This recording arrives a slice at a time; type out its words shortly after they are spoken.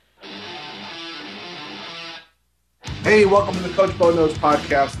Hey, welcome to the Coach Bo Knows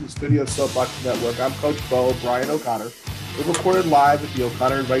podcast in the Studio Soapbox Network. I'm Coach Bo, Brian O'Connor. We're recorded live at the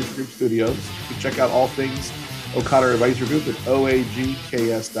O'Connor Advisory Group studios. You can check out all things O'Connor Advisory Group at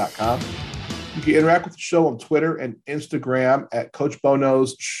oagks.com. You can interact with the show on Twitter and Instagram at Coach Bo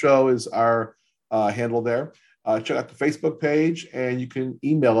Knows Show is our handle there. Check out the Facebook page, and you can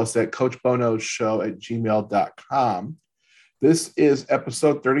email us at coachbonowsshow@gmail.com. This is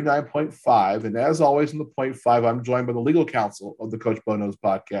episode 39.5, and as always in the point 5, I'm joined by the legal counsel of the Coach Bo Knows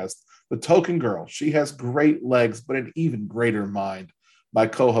podcast, the token girl. She has great legs, but an even greater mind, my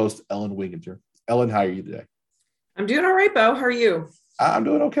co-host, Ellen Wiginter. Ellen, how are you today? I'm doing all right, Bo. How are you? I'm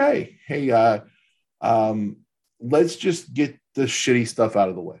doing okay. Hey, let's just get the shitty stuff out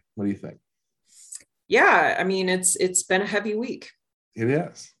of the way. What do you think? Yeah, I mean, it's been a heavy week. It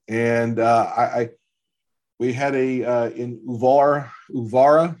is. And we had in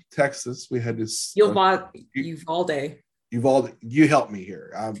Uvara, Texas. We had this. Uvalde. You help me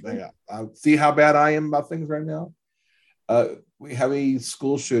here. See how bad I am about things right now. We have a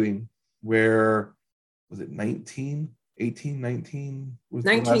school shooting where, was it 19? 19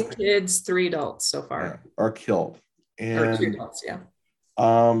 kids, 3 adults so far are killed. And, or 2 adults, yeah.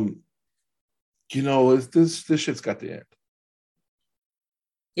 This shit's got to end.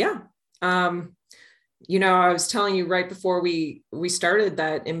 Yeah. I was telling you right before we started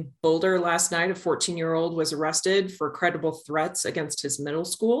that in Boulder last night, a 14-year-old was arrested for credible threats against his middle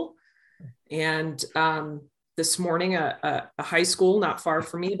school. And this morning, a high school not far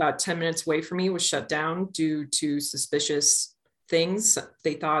from me, about 10 minutes away from me, was shut down due to suspicious things.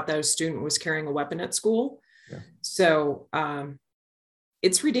 They thought that a student was carrying a weapon at school. Yeah. So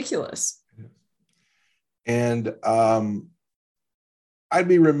it's ridiculous. And I'd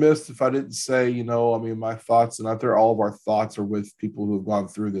be remiss if I didn't say, my thoughts, and out there, all of our thoughts are with people who have gone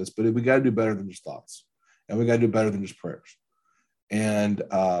through this, but we got to do better than just thoughts, and we got to do better than just prayers. And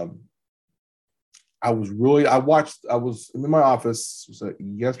I was in my office, was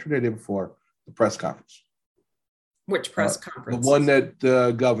yesterday, day before, the press conference. Which press conference? The one that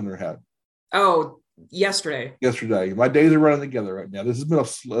the governor had. Oh, yesterday. My days are running together right now. This has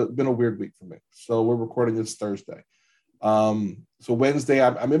been a weird week for me. So we're recording this Thursday. So Wednesday,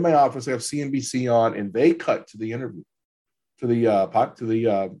 I'm in my office. I have CNBC on, and they cut to the interview, to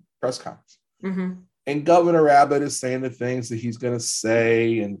the press conference. Mm-hmm. And Governor Abbott is saying the things that he's going to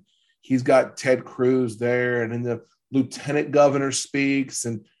say, and he's got Ted Cruz there, and then the lieutenant governor speaks,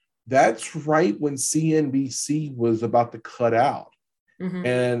 and that's right when CNBC was about to cut out. Mm-hmm.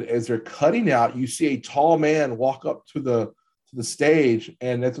 And as they're cutting out, you see a tall man walk up to the stage,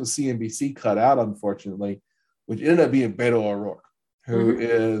 and that's what CNBC cut out, unfortunately, which ended up being Beto O'Rourke, who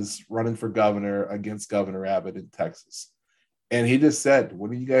is running for governor against Governor Abbott in Texas. And he just said,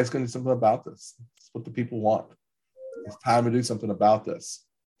 when are you guys going to do something about this? It's what the people want. It's time to do something about this.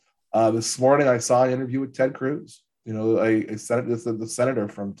 This morning, I saw an interview with Ted Cruz, the senator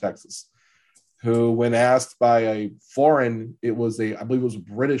from Texas, who, when asked by a foreign, I believe it was a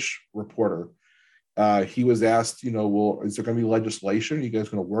British reporter, he was asked, well, is there going to be legislation? Are you guys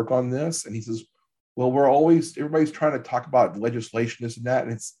going to work on this? And he says, well, everybody's trying to talk about legislation, this and that.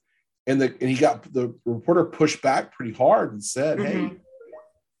 And the reporter pushed back pretty hard and said, hey,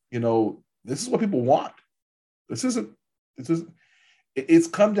 this is what people want. It's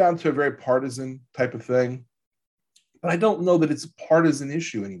come down to a very partisan type of thing, but I don't know that it's a partisan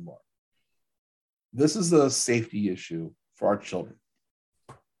issue anymore. This is a safety issue for our children.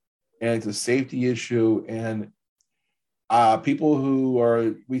 And it's a safety issue. And people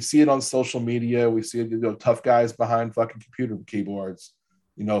we see it on social media. We see it, tough guys behind fucking computer keyboards.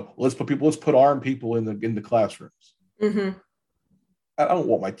 Let's put armed people in the classrooms. Mm-hmm. I don't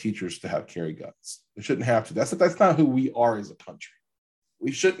want my teachers to carry guns. They shouldn't have to. That's not who we are as a country.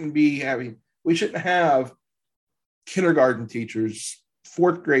 We shouldn't have kindergarten teachers,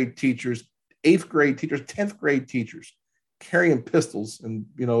 4th grade teachers, 8th grade teachers, 10th grade teachers carrying pistols in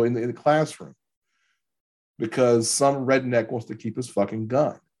the classroom because some redneck wants to keep his fucking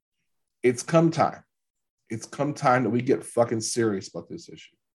gun. It's come time. It's come time that we get fucking serious about this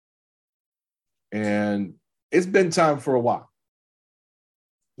issue. And it's been time for a while.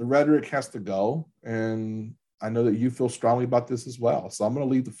 The rhetoric has to go. And I know that you feel strongly about this as well. So I'm going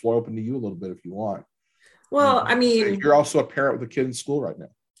to leave the floor open to you a little bit if you want. Well, I mean, you're also a parent with a kid in school right now.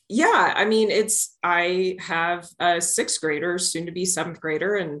 Yeah. I mean, I have a 6th grader, soon to be 7th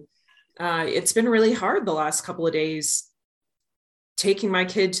grader. And it's been really hard the last couple of days taking my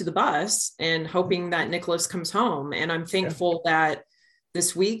kid to the bus and hoping that Nicholas comes home. And I'm thankful that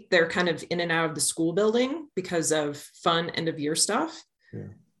this week they're kind of in and out of the school building because of fun end of year stuff.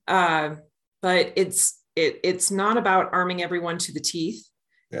 Yeah. But it's It's not about arming everyone to the teeth.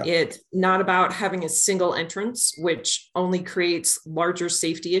 Yeah. It's not about having a single entrance, which only creates larger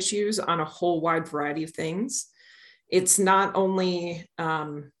safety issues on a whole wide variety of things. It's not only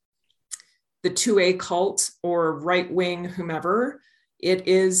the 2A cult or right wing, whomever, it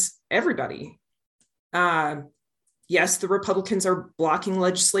is everybody. Yes, the Republicans are blocking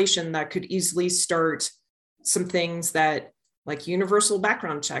legislation that could easily start some things that, like universal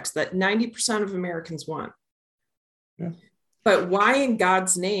background checks, that 90% of Americans want. Yeah. But why in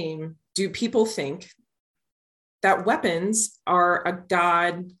God's name do people think that weapons are a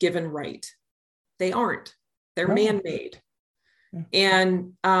God-given right? They aren't. They're man-made. Yeah.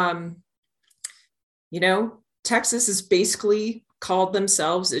 And, Texas has basically called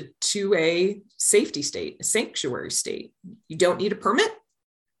themselves a 2A safety state, a sanctuary state. You don't need a permit.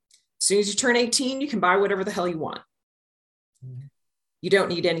 As soon as you turn 18, you can buy whatever the hell you want. Mm-hmm. You don't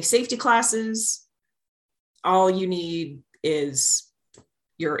need any safety classes. All you need is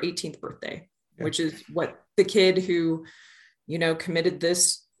your 18th birthday, which is what the kid who, committed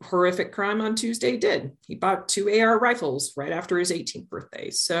this horrific crime on Tuesday did. He bought 2 AR rifles right after his 18th birthday.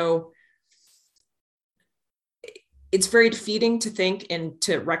 So it's very defeating to think and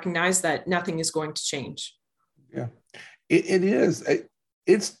to recognize that nothing is going to change. Yeah, it is.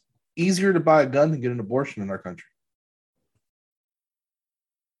 It's easier to buy a gun than get an abortion in our country.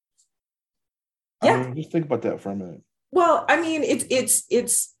 Yeah. I mean, just think about that for a minute. Well, I mean,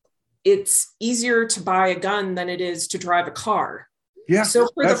 it's easier to buy a gun than it is to drive a car. Yeah. So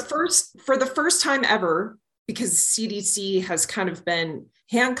for the first time ever, because CDC has kind of been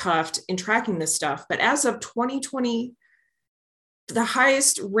handcuffed in tracking this stuff, but as of 2020, the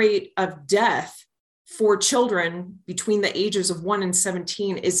highest rate of death for children between the ages of 1 and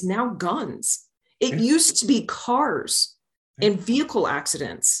 17 is now guns. It used to be cars and vehicle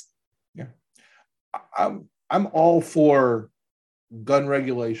accidents. Yeah. I'm all for gun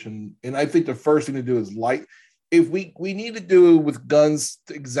regulation. And I think the first thing to do is if we need to do with guns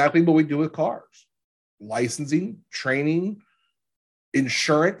exactly what we do with cars: licensing, training,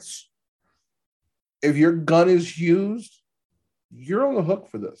 insurance. If your gun is used, you're on the hook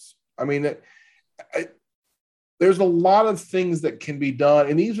for this. I mean, there's a lot of things that can be done,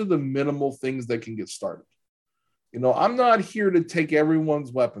 and these are the minimal things that can get started. I'm not here to take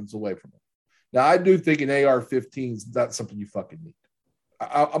everyone's weapons away from them. Now, I do think an AR-15 is not something you fucking need.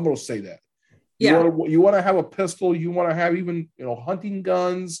 I'm going to say that. You want to have a pistol. You want to have even hunting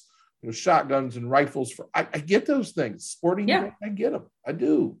guns, shotguns and rifles. I get those things. Sporting, I get them. I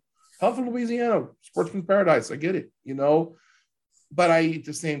do. Hunt for Louisiana, Sportsman's Paradise. I get it. But at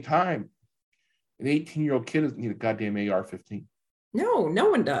the same time, an 18-year-old kid doesn't need a goddamn AR-15. No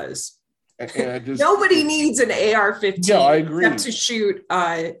one does. And nobody needs an AR-15. Yeah, I agree. Except to shoot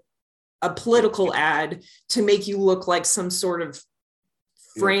a political ad to make you look like some sort of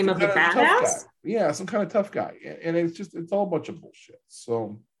frame of a badass. Yeah, some kind of tough guy. And it's all a bunch of bullshit.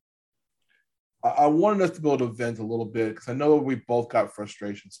 So I wanted us to be able to vent a little bit because I know we both got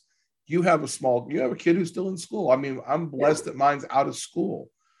frustrations. You have a kid who's still in school. I mean, I'm blessed that mine's out of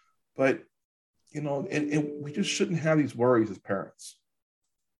school, but and we just shouldn't have these worries as parents.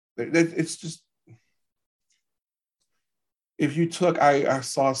 It's just, if you took, I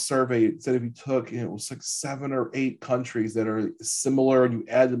saw a survey, it said if you took, it was like 7 or 8 countries that are similar and you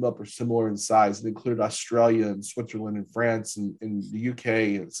add them up are similar in size. It included Australia and Switzerland and France and the UK.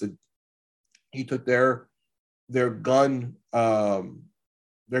 And it said he took their gun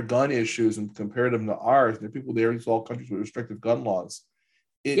issues and compared them to ours. There are people there, these all countries with restrictive gun laws.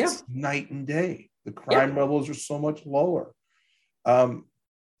 It's night and day. The crime levels are so much lower.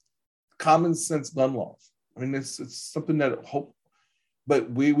 Common sense gun laws. I mean, it's something that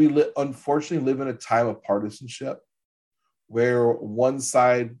but we unfortunately live in a time of partisanship where one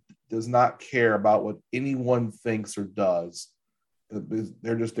side does not care about what anyone thinks or does.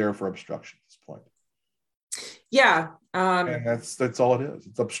 They're just there for obstruction at this point. Yeah. And that's all it is.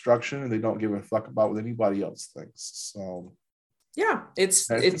 It's obstruction, and they don't give a fuck about what anybody else thinks. So yeah, it's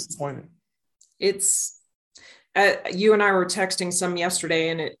disappointing. It's you and I were texting some yesterday,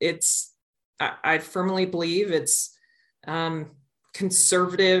 and I firmly believe it's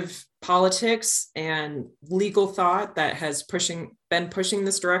conservative politics and legal thought that has been pushing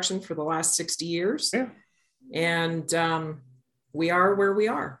this direction for the last 60 years. Yeah. And we are where we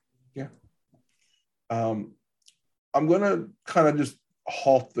are. Yeah. I'm going to kind of just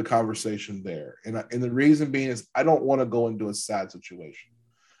halt the conversation there. And the reason being is I don't want to go into a sad situation.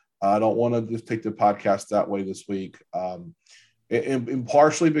 I don't want to just take the podcast that way this week. And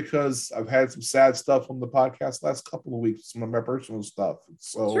partially because I've had some sad stuff on the podcast last couple of weeks, some of my personal stuff.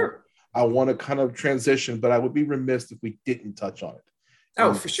 So I want to kind of transition, but I would be remiss if we didn't touch on it.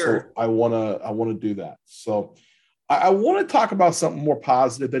 Oh, And for sure. So I want to do that. So I want to talk about something more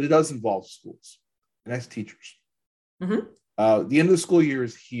positive, but it does involve schools, and that's teachers. Mm-hmm. The end of the school year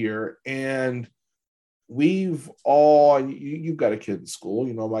is here, and we've all, you've got a kid in school.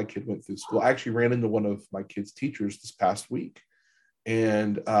 You know, my kid went through school. I actually ran into one of my kid's teachers this past week,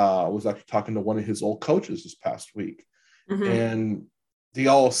 and I was actually talking to one of his old coaches this past week. Mm-hmm. And they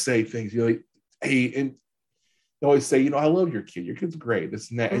all say things, you know, hey, and they always say, you know, I love your kid. Your kid's great. This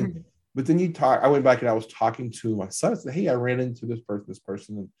and that. Mm-hmm. But then I went back and I was talking to my son. I said, hey, I ran into this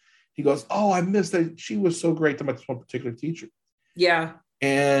person. And he goes, oh, I missed that. She was so great to this one particular teacher. Yeah.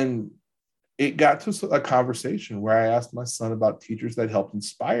 And it got to a conversation where I asked my son about teachers that helped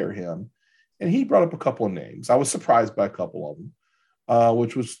inspire him. And he brought up a couple of names. I was surprised by a couple of them,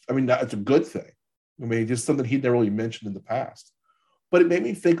 which was, I mean, that's a good thing. I mean, just something he'd never really mentioned in the past. But it made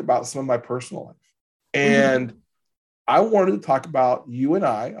me think about some of my personal life. And mm-hmm. I wanted to talk about you and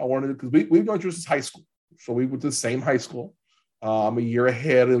I wanted to, because we've known each other since high school. So we went to the same high school. I'm a year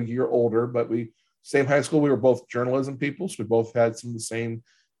ahead, a year older, but same high school. We were both journalism people. So we both had some of the same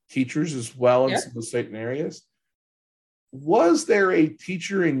teachers as well in some of the same areas. Was there a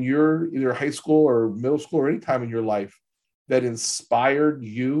teacher in your either high school or middle school or any time in your life that inspired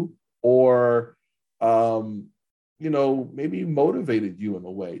you or, you know, maybe motivated you in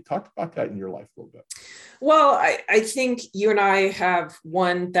a way? Talk about that in your life a little bit. Well, I think you and I have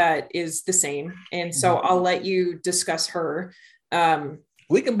one that is the same. And so I'll let you discuss her.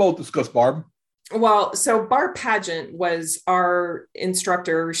 We can both discuss Barb. Well, so Barb Pageant was our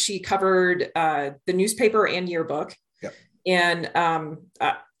instructor. She covered the newspaper and yearbook. Yep. And,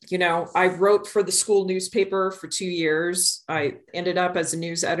 you know, I wrote for the school newspaper for 2 years. I ended up as a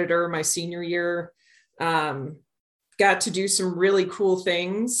news editor my senior year. Got to do some really cool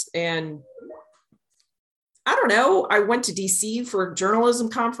things. And I don't know, I went to DC for a journalism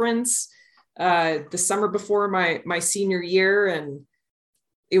conference the summer before my senior year. And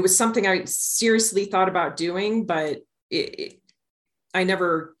it was something I seriously thought about doing, but I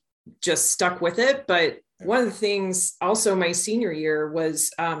never just stuck with it. But one of the things also my senior year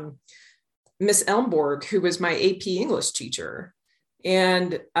was Miss Elmborg, who was my AP English teacher.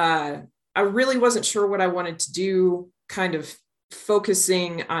 And I really wasn't sure what I wanted to do, kind of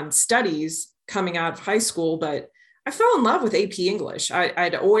focusing on studies coming out of high school, but I fell in love with AP English.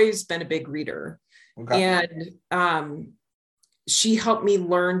 I'd always been a big reader. Okay. And she helped me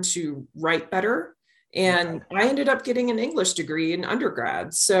learn to write better. And I ended up getting an English degree in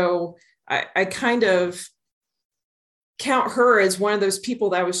undergrad. So I kind of count her as one of those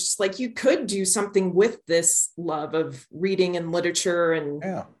people that was just like, you could do something with this love of reading and literature and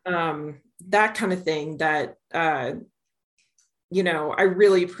that kind of thing that, you know, I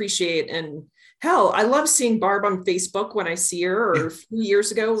really appreciate. And hell, I love seeing Barb on Facebook when I see her, or a few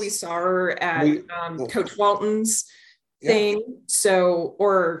years ago, we saw her at Coach Walton's thing. So,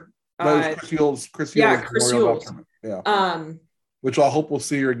 or Chris Yule's. Chris Yule's. Which I hope we'll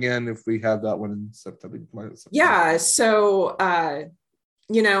see her again if we have that one in September. Yeah. So,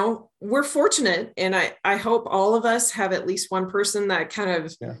 you know, we're fortunate, and I hope all of us have at least one person that kind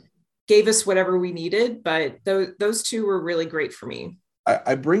of gave us whatever we needed. But those two were really great for me.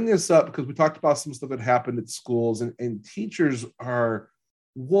 I bring this up because we talked about some stuff that happened at schools, and teachers are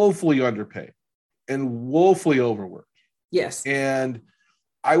woefully underpaid and woefully overworked. Yes. And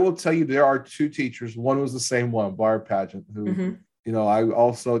I will tell you, there are two teachers. One was the same one, Barb Pageant, who, you know, I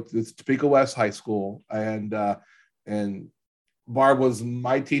also, it's Topeka West High School. And Barb was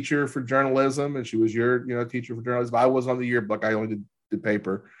my teacher for journalism, and she was your, you know, teacher for journalism. I was on the yearbook. I only did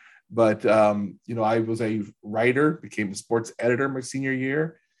paper. But, you know, I was a writer, became a sports editor my senior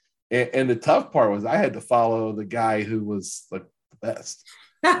year. And the tough part was I had to follow the guy who was like the best.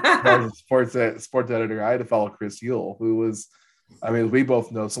 I was a sports editor. I had to follow Chris Yule, who was, I mean, we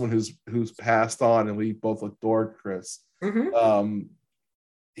both know someone who's passed on, and we both adored Chris.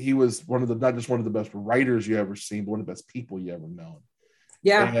 He was not just one of the best writers you ever seen, but one of the best people you ever known.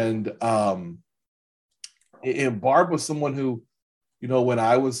 Yeah. And Barb was someone who, you know, when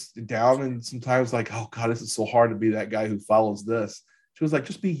I was down and sometimes like, oh God, this is so hard to be that guy who follows this. She was like,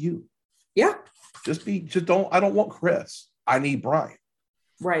 just be you. Yeah. I don't want Chris. I need Brian.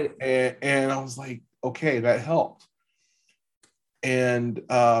 Right. And I was like, okay, that helped. And,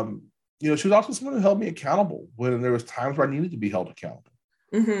 you know, she was also someone who held me accountable when there was times where I needed to be held accountable.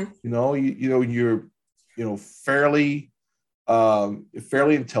 You know, you're, you know, fairly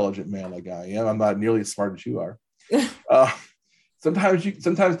intelligent man like I am. I'm not nearly as smart as you are.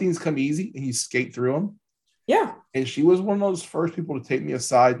 Sometimes things come easy and you skate through them. Yeah. And she was one of those first people to take me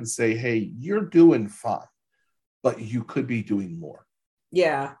aside and say, hey, you're doing fine, but you could be doing more.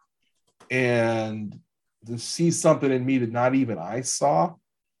 Yeah. And to see something in me that not even I saw,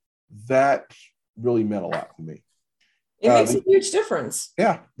 that really meant a lot to me. It makes a huge difference.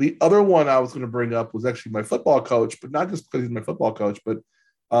 Yeah. The other one I was going to bring up was actually my football coach, but not just because he's my football coach, but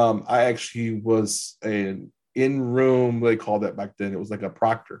I actually was an in-room, they called that back then. It was like a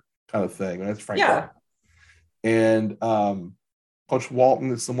proctor kind of thing. And that's Frank. Yeah. And Coach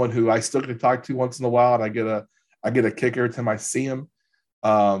Walton is someone who I still get to talk to once in a while, and I get a kick every time I see him.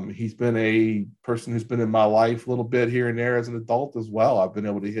 He's been a person who's been in my life a little bit here and there as an adult as well. I've been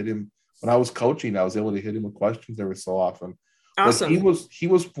able to hit him when I was coaching. I was able to hit him with questions every so often. Awesome. But he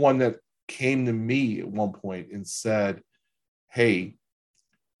was one that came to me at one point and said, hey,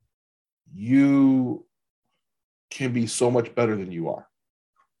 you can be so much better than you are.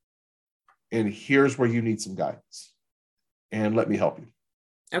 And here's where you need some guidance. And let me help you.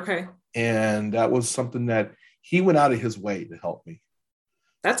 Okay. And that was something that he went out of his way to help me.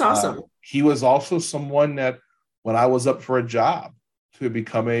 That's awesome. He was also someone that when I was up for a job to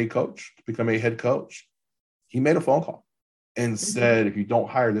become a coach, to become a head coach, he made a phone call and said, if you don't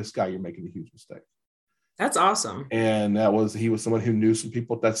hire this guy, you're making a huge mistake. That's awesome. And he was someone who knew some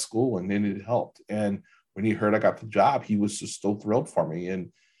people at that school, and then it helped. And when he heard I got the job, he was just so thrilled for me.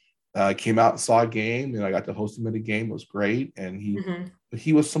 And came out and saw a game, and I got to host him at a game. It was great. And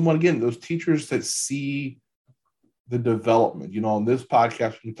he was someone, again, those teachers that see the development. On this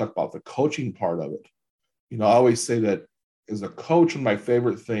podcast, we talk about the coaching part of it. I always say that as a coach, one of my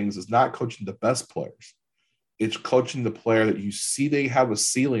favorite things is not coaching the best players. It's coaching the player that you see they have a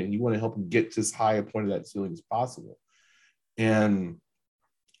ceiling, and you want to help them get to as high a point of that ceiling as possible. And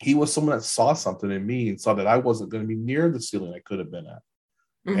he was someone that saw something in me and saw that I wasn't going to be near the ceiling I could have been at.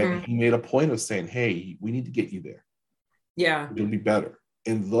 And he made a point of saying, hey, we need to get you there. Yeah. You'll be better.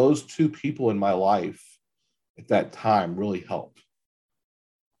 And those two people in my life at that time really helped.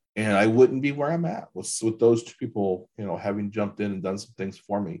 And I wouldn't be where I'm at with those two people, having jumped in and done some things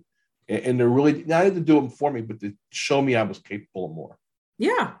for me. And they're really not to do them for me, but to show me I was capable of more.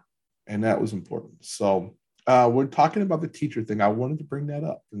 Yeah. And that was important. So we're talking about the teacher thing. I wanted to bring that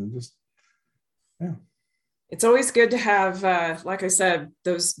up. And just, yeah. It's always good to have, like I said,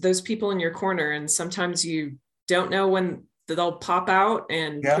 those people in your corner. And sometimes you don't know when they'll pop out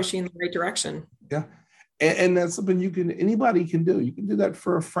and push you in the right direction. Yeah. And that's something anybody can do. You can do that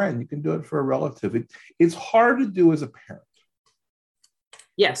for a friend. You can do it for a relative. It's hard to do as a parent.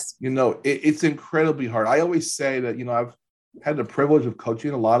 Yes. It's incredibly hard. I always say that, I've had the privilege of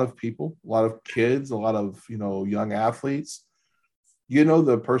coaching a lot of people, a lot of kids, a lot of, young athletes.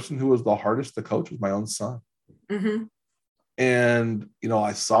 The person who was the hardest to coach was my own son. Mm-hmm. And,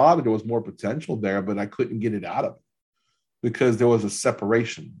 I saw that there was more potential there, but I couldn't get it out of him because there was a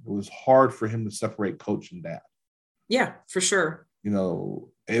separation. It was hard for him to separate coach and dad. Yeah, for sure.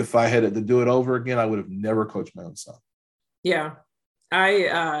 If I had to do it over again, I would have never coached my own son. Yeah.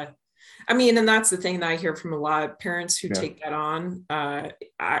 I mean, and that's the thing that I hear from a lot of parents who take that on.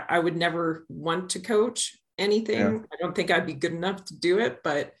 I would never want to coach anything. Yeah. I don't think I'd be good enough to do it,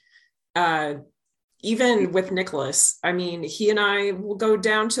 but even with Nicholas, I mean, he and I will go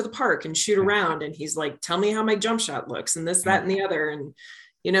down to the park and shoot around, and he's like, tell me how my jump shot looks and this, that, and the other.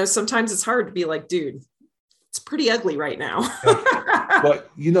 And, sometimes it's hard to be like, dude, it's pretty ugly right now.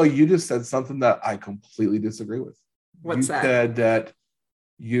 But, you just said something that I completely disagree with. What's that? You said that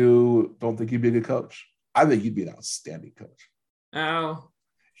you don't think you'd be a good coach. I think you'd be an outstanding coach. Oh.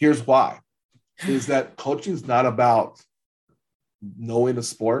 Here's why. Is that coaching is not about knowing a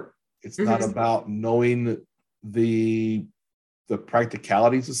sport. It's not about knowing the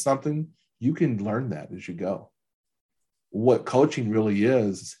practicalities of something. You can learn that as you go. What coaching really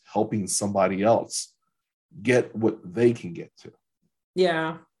is helping somebody else get what they can get to.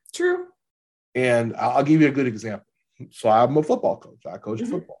 Yeah, true. And I'll give you a good example. So I'm a football coach. I coach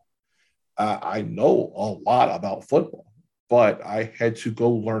football. I know a lot about football, but I had to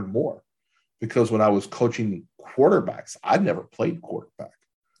go learn more because when I was coaching quarterbacks, I'd never played quarterback.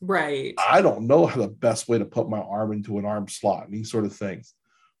 Right. I don't know how the best way to put my arm into an arm slot and these sort of things.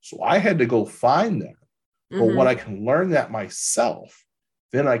 So I had to go find that. But when I can learn that myself,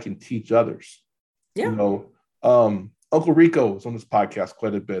 then I can teach others. Yeah. Uncle Rico is on this podcast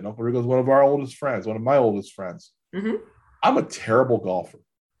quite a bit. Uncle Rico is one of our oldest friends, one of my oldest friends. I'm a terrible golfer,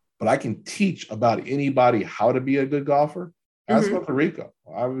 but I can teach about anybody how to be a good golfer. That's Uncle Rico.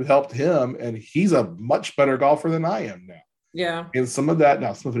 I've helped him, and he's a much better golfer than I am now. Yeah. And some of it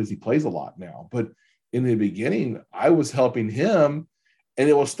is he plays a lot now. But in the beginning, I was helping him, And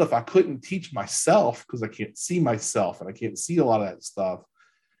it was stuff I couldn't teach myself because I can't see myself and I can't see a lot of that stuff.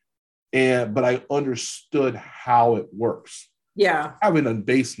 But I understood how it works. Yeah. Having a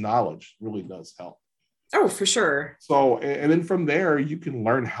base knowledge really does help. Oh, for sure. So, and then from there, you can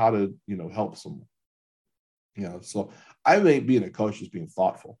learn how to, help someone. So I think being a coach is being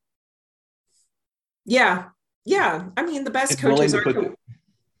thoughtful. Yeah. Yeah. I mean, the best and coaches are. Go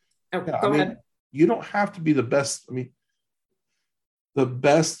ahead. You don't have to be the best. I mean, the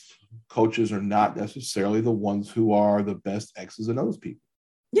best coaches are not necessarily the ones who are the best X's and O's people.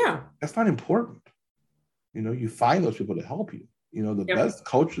 Yeah. That's not important. You find those people to help you. The Yep. best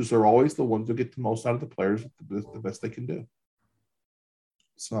coaches are always the ones who get the most out of the players, the best they can do.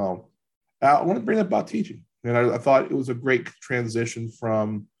 So I want to bring up about teaching. And I thought it was a great transition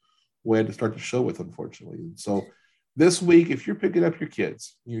from where to start the show with, unfortunately. And so this week, if you're picking up your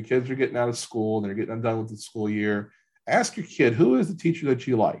kids are getting out of school and they're getting done with the school year, ask your kid, who is the teacher that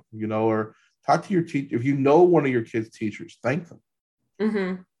you like, or talk to your teacher. If you know one of your kids' teachers, thank them.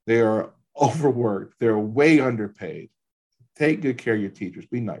 Mm-hmm. They are overworked. They're way underpaid. Take good care of your teachers.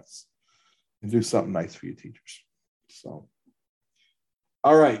 Be nice and do something nice for your teachers. So,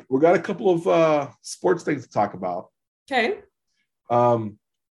 all right. We got a couple of sports things to talk about. Okay.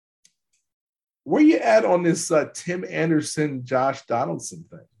 Where you at on this Tim Anderson, Josh Donaldson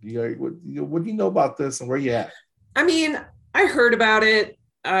thing? What do you know about this and where you at? I mean, I heard about it.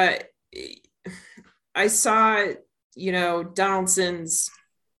 I saw, Donaldson's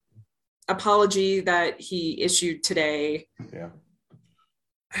apology that he issued today. Yeah.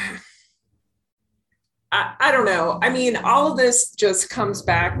 I don't know. I mean, all of this just comes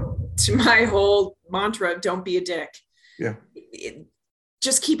back to my whole mantra of don't be a dick. Yeah.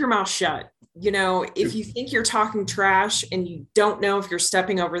 Just keep your mouth shut. If you think you're talking trash and you don't know if you're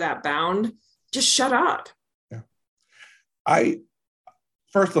stepping over that bound, just shut up. Yeah.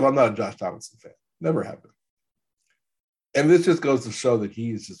 First of all, I'm not a Josh Donaldson fan. Never have been. And this just goes to show that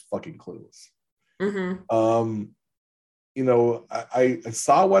he is just fucking clueless. Mm-hmm. I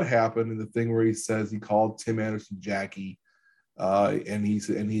saw what happened in the thing where he says he called Tim Anderson Jackie. And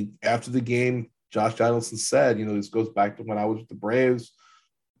he after the game, Josh Donaldson said, this goes back to when I was with the Braves.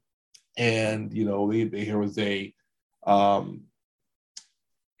 And, there was a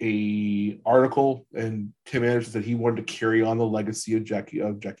article, and Tim Anderson said he wanted to carry on the legacy of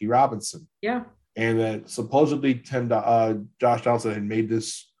Jackie Robinson. Yeah. And that supposedly Josh Donaldson had made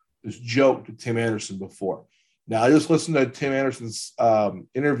this joke to Tim Anderson before. Now, I just listened to Tim Anderson's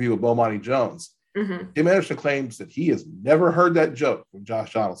interview with Bomani Jones. Mm-hmm. Tim Anderson claims that he has never heard that joke from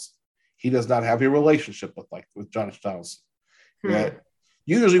Josh Donaldson. He does not have a relationship with Josh Donaldson. Yeah.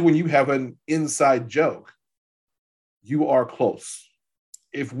 Usually when you have an inside joke, you are close.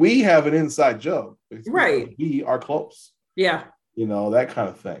 If we have an inside joke, right, we are close. Yeah. That kind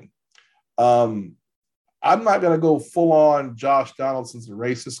of thing. I'm not going to go full on Josh Donaldson's a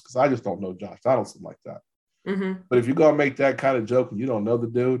racist because I just don't know Josh Donaldson like that. Mm-hmm. But if you're going to make that kind of joke and you don't know the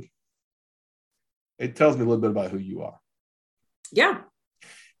dude, it tells me a little bit about who you are. Yeah.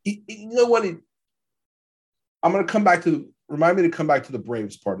 You know what? I'm going to come back to remind me to come back to the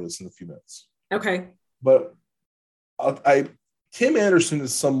Braves part of this in a few minutes. Okay. But Tim Anderson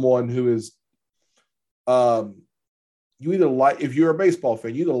is someone who is, you either like, if you're a baseball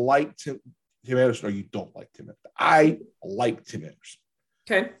fan, you either like Tim Anderson or you don't like Tim Anderson. I like Tim Anderson.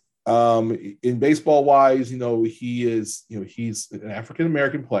 Okay. In baseball wise, he's an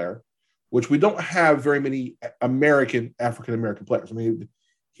African-American player, which we don't have very many African-American players. I mean,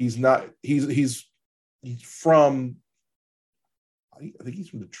 he's from, I think he's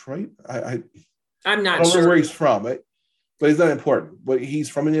from Detroit. I'm not I don't sure know where he's from, but he's not important. But he's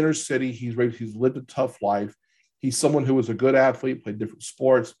from an inner city. He's lived a tough life. He's someone who was a good athlete, played different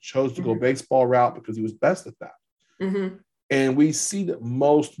sports, chose to go baseball route because he was best at that. Mm-hmm. And we see that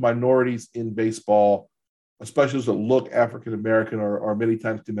most minorities in baseball, especially those that look African American, are many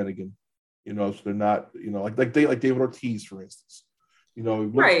times Dominican. So they're not, like David Ortiz, for instance.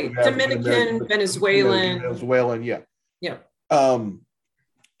 Right, Dominican, Venezuelan, yeah. Yeah. And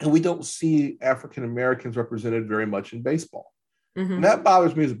we don't see African Americans represented very much in baseball. Mm-hmm. And that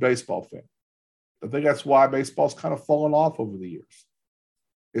bothers me as a baseball fan. I think that's why baseball's kind of fallen off over the years,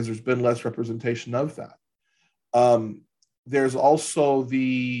 is there's been less representation of that. There's also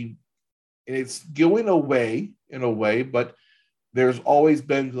and it's going away in a way, but there's always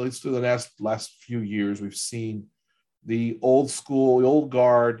been, at least through the last few years, we've seen the old school, the old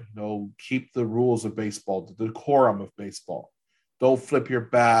guard, keep the rules of baseball, the decorum of baseball. Don't flip your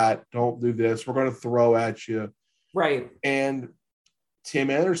bat. Don't do this. We're going to throw at you. Right. And Tim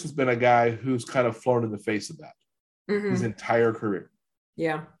Anderson's been a guy who's kind of flown in the face of that his entire career.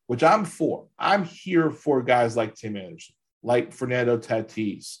 Yeah. which I'm for. I'm here for guys like Tim Anderson, like Fernando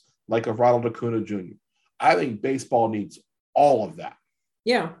Tatis, like a Ronald Acuna Jr. I think baseball needs all of that.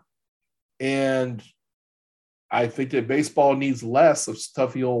 Yeah. And I think that baseball needs less of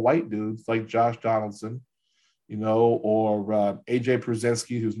stuffy old white dudes like Josh Donaldson, or AJ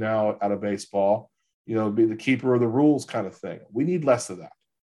Przinsky, who's now out of baseball, be the keeper of the rules kind of thing. We need less of that.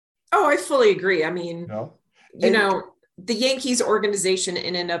 Oh, I fully agree. I mean, And, the Yankees organization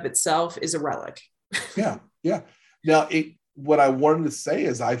in and of itself is a relic. Yeah. Now, what I wanted to say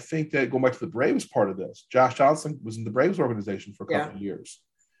is I think that going back to the Braves part of this, Josh Johnson was in the Braves organization for a couple of years.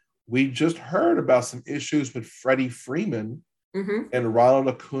 We just heard about some issues with Freddie Freeman and Ronald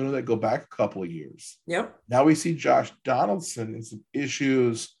Acuna that go back a couple of years. Yep. Now we see Josh Donaldson and some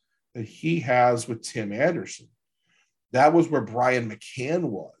issues that he has with Tim Anderson. That was where Brian McCann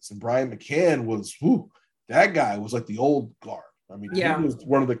was. And Brian McCann was, that guy was like the old guard. I mean, he was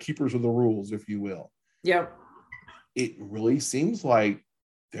one of the keepers of the rules, if you will. Yep. It really seems like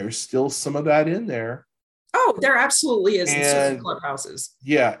there's still some of that in there. Oh, there absolutely is in certain clubhouses.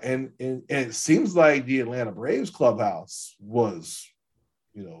 Yeah, and it seems like the Atlanta Braves clubhouse was,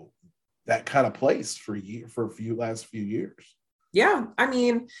 that kind of place for last few years. Yeah, I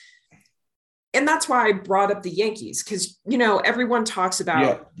mean, and that's why I brought up the Yankees, because everyone talks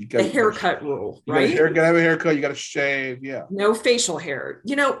about the haircut rule, right? You gotta have a haircut, you gotta shave, no facial hair.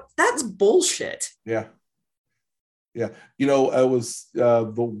 That's bullshit. Yeah. It was the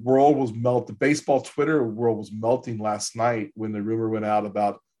world was the baseball Twitter world was melting last night when the rumor went out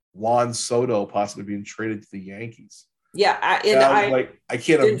about Juan Soto possibly being traded to the Yankees. Yeah, I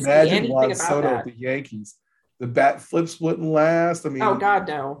can't imagine Juan Soto at the Yankees. The bat flips wouldn't last. I mean, oh God,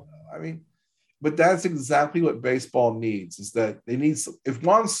 no. I mean, but that's exactly what baseball needs. Is that they need? If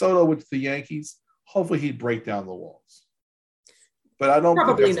Juan Soto went to the Yankees, hopefully he'd break down the walls. But I don't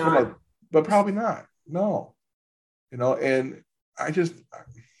probably think not. But probably not. No. And I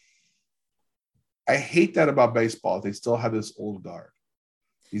hate that about baseball. They still have this old guard.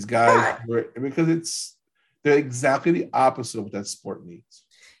 These guys, because they're exactly the opposite of what that sport needs.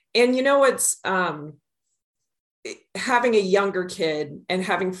 And it's having a younger kid and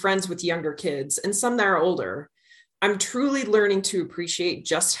having friends with younger kids and some that are older. I'm truly learning to appreciate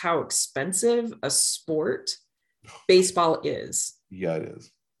just how expensive a sport baseball is. Yeah, it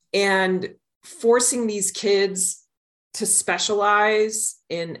is. And forcing these kids to specialize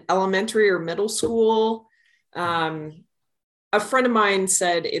in elementary or middle school. A friend of mine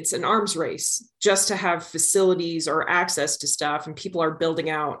said it's an arms race just to have facilities or access to stuff. And people are building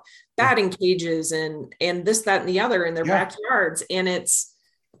out batting cages and this, that, and the other in their backyards. And it's,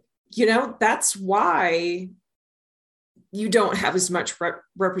 that's why you don't have as much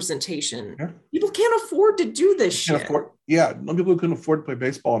representation. Yeah. People can't afford to do this shit. No people who couldn't afford to play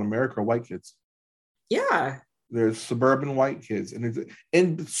baseball in America are white kids. Yeah. There's suburban white kids.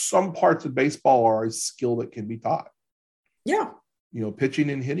 And some parts of baseball are a skill that can be taught. Yeah. Pitching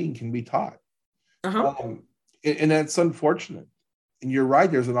and hitting can be taught. Uh-huh. And that's unfortunate. And you're right,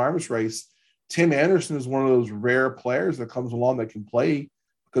 there's an arms race. Tim Anderson is one of those rare players that comes along that can play,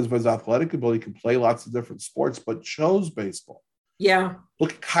 because of his athletic ability, can play lots of different sports, but chose baseball. Yeah.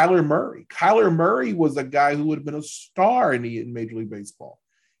 Look at Kyler Murray. Kyler Murray was a guy who would have been a star in Major League Baseball.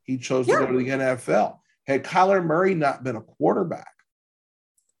 He chose to go to the NFL. Had Kyler Murray not been a quarterback,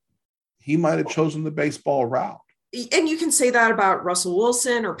 he might have chosen the baseball route. And you can say that about Russell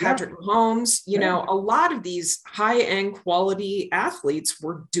Wilson or Patrick Mahomes. A lot of these high-end quality athletes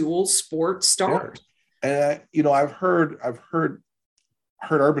were dual sport stars. Yeah. And I've heard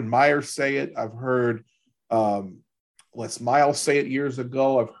Urban Meyer say it. I've heard Les Miles say it years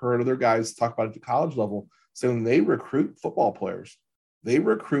ago. I've heard other guys talk about it at the college level. So when they recruit football players, they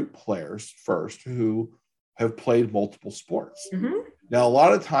recruit players first who have played multiple sports. Mm-hmm. Now, a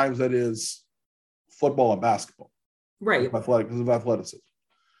lot of times that is football and basketball. Right. Because of athleticism.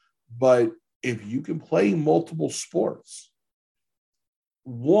 But if you can play multiple sports,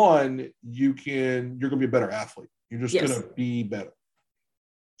 one, you're going to be a better athlete. You're just going to be better.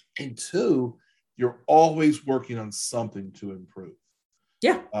 And two, you're always working on something to improve.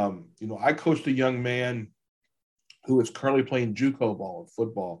 Yeah. I coached a young man who is currently playing JUCO ball and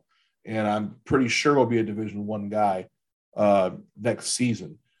football, and I'm pretty sure he'll be a Division I guy next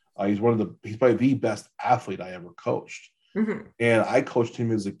season. He's probably the best athlete I ever coached. Mm-hmm. And I coached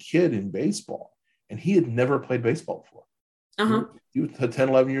him as a kid in baseball, and he had never played baseball before. Uh-huh. He was 10,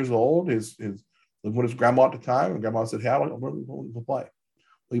 11 years old. Living with his grandma at the time, and grandma said, "Hey, I'm going to play." Well,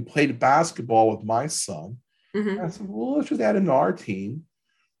 he played basketball with my son. Mm-hmm. I said, "Well, let's just add him to our team."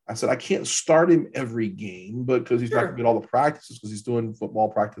 I said, I can't start him every game, but because he's not going to get all the practices because he's doing football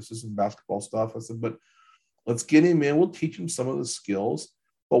practices and basketball stuff. I said, but let's get him in. We'll teach him some of the skills.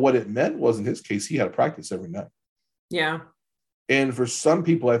 But what it meant was, in his case, he had to practice every night. Yeah. And for some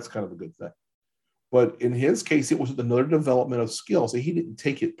people, that's kind of a good thing. But in his case, it was another development of skills. He didn't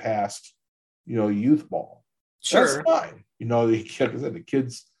take it past, youth ball. Sure. That's fine. Like I said, the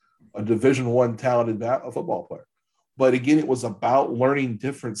kid's a Division I talented football player. But again, it was about learning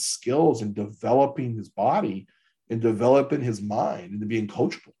different skills and developing his body and developing his mind and being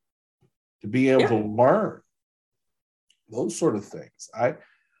coachable, to be able to learn those sort of things.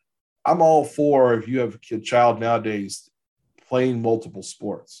 I'm all for, if you have a child nowadays, playing multiple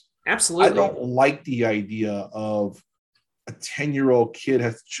sports. Absolutely. I don't like the idea of a 10-year-old kid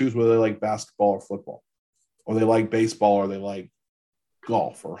has to choose whether they like basketball or football, or they like baseball, or they like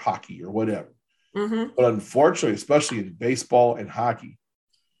golf or hockey or whatever. Mm-hmm. But unfortunately, especially in baseball and hockey,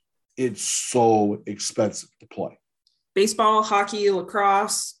 it's so expensive to play. Baseball, hockey,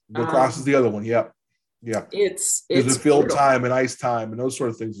 lacrosse. Lacrosse is the other one. Yep. Yeah. It's the field time and ice time and those sort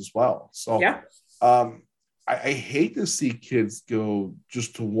of things as well. So I hate to see kids go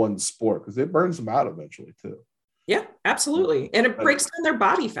just to one sport because it burns them out eventually too. Yeah, absolutely. And it breaks down their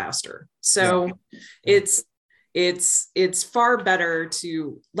body faster. So it's far better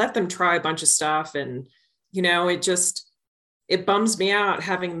to let them try a bunch of stuff. And, it bums me out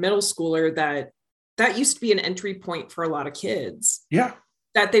having a middle schooler that used to be an entry point for a lot of kids. Yeah.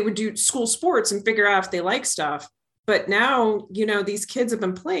 That they would do school sports and figure out if they like stuff. But now, these kids have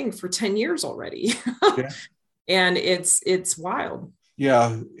been playing for 10 years already. And it's wild.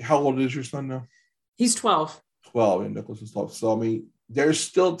 Yeah. How old is your son now? He's 12. 12, and Nicholas is 12. So, there's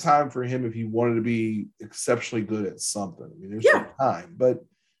still time for him if he wanted to be exceptionally good at something. There's still time. But,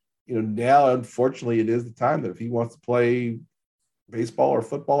 now, unfortunately, it is the time that if he wants to play baseball or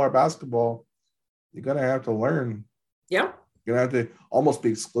football or basketball, you're going to have to learn. Yeah. You're going to have to almost be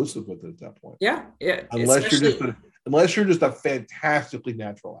exclusive with it at that point. Yeah. Unless you're just a fantastically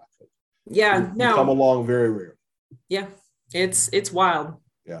natural athlete. Yeah. No. Come along very rare. Yeah. It's wild.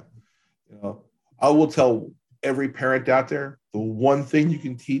 Yeah. I will tell every parent out there, the one thing you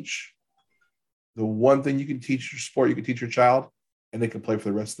can teach your sport, you can teach your child, and they can play for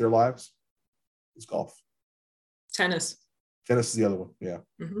the rest of their lives, is golf. Tennis is the other one. Yeah.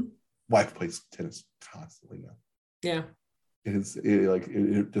 Mm-hmm. Wife plays tennis constantly now. Yeah.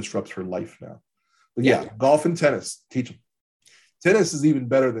 It disrupts her life now. But golf and tennis, teach them. Tennis is even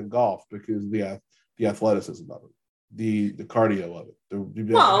better than golf because the athleticism of it, the cardio of it,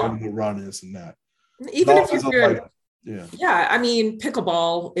 the run, this and that. Even golf if you're good.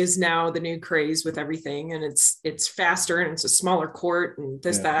 Pickleball is now the new craze with everything, and it's faster and it's a smaller court and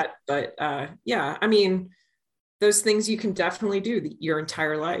that. But those things you can definitely do your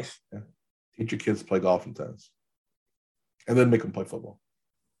entire life. Yeah. Teach your kids to play golf and tennis, and then make them play football.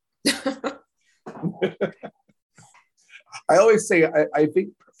 I always say I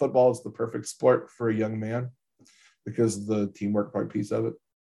think football is the perfect sport for a young man because of the teamwork part piece of it,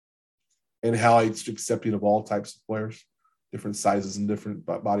 and how it's accepting of all types of players, different sizes and different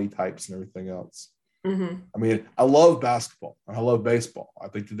body types and everything else. Mm-hmm. I love basketball and I love baseball. I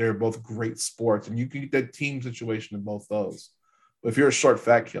think that they're both great sports, and you can get that team situation in both those. But if you're a short,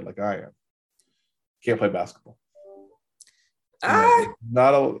 fat kid like I am, you can't play basketball.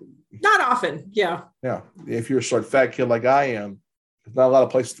 Not often. Yeah. Yeah. If you're a short, fat kid like I am, there's not a lot of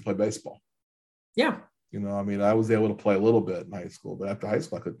places to play baseball. Yeah. I was able to play a little bit in high school, but after high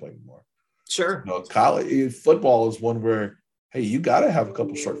school, I couldn't play anymore. Sure. College football is one where, hey, you got to have a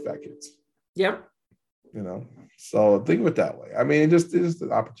couple short, fat kids. Yep. So think of it that way. It's just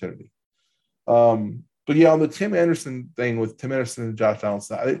an opportunity. But on the Tim Anderson thing with Tim Anderson and Josh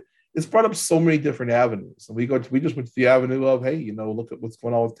Donaldson, it's brought up so many different avenues. And we just went to the avenue of, hey, look at what's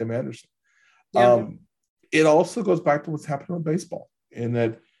going on with Tim Anderson. Yeah. It also goes back to what's happening with baseball, in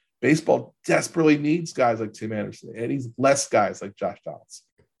that baseball desperately needs guys like Tim Anderson, and he's less guys like Josh Donaldson.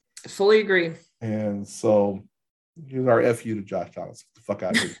 I fully agree. And so here's our FU to Josh Donaldson. Get the fuck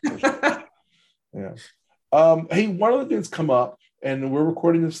out of here. Yeah. Hey, one of the things come up, and we're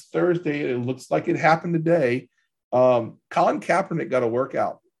recording this Thursday. It looks like it happened today. Colin Kaepernick got a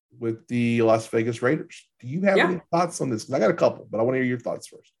workout with the Las Vegas Raiders. Do you have any thoughts on this? Because I got a couple, but I want to hear your thoughts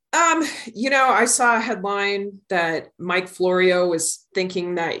first. I saw a headline that Mike Florio was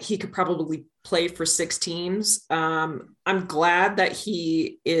thinking that he could probably play for 6 teams. I'm glad that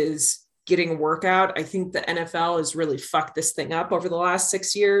he is getting a workout. I think the NFL has really fucked this thing up over the last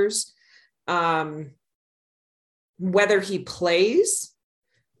 6 years. Whether he plays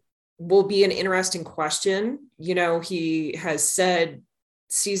will be an interesting question. He has said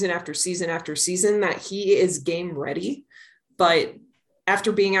season after season after season that he is game ready. But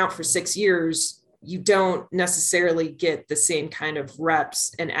after being out for 6 years, you don't necessarily get the same kind of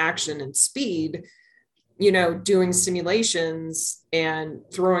reps and action and speed, doing simulations and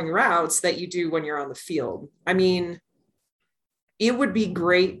throwing routes that you do when you're on the field. I mean, it would be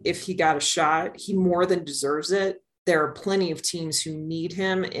great if he got a shot. He more than deserves it. There are plenty of teams who need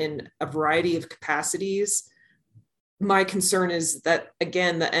him in a variety of capacities. My concern is that,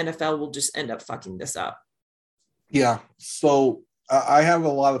 again, the NFL will just end up fucking this up. Yeah. So I have a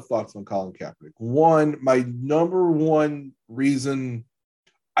lot of thoughts on Colin Kaepernick. One, my number one reason,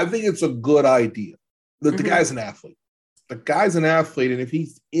 I think it's a good idea that the guy's an athlete. The guy's an athlete, and if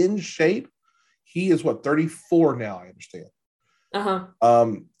he's in shape, he is 34 now, I understand.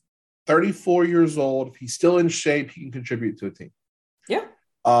 34 years old. If he's still in shape, he can contribute to a team. Yeah.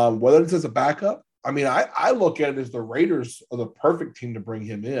 Whether it's as a backup, I mean, I look at it as the Raiders are the perfect team to bring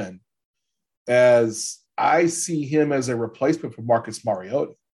him in, as I see him as a replacement for Marcus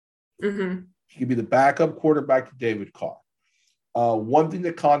Mariota. He could be the backup quarterback to David Carr. One thing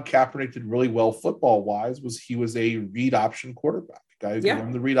that Colin Kaepernick did really well football-wise was he was a read option quarterback. The guy who can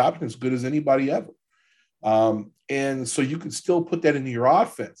run the read option as good as anybody ever. And so you could still put that into your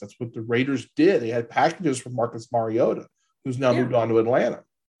offense. That's what the Raiders did. They had packages for Marcus Mariota, who's now moved on to Atlanta.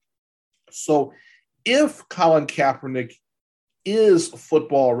 So if Colin Kaepernick is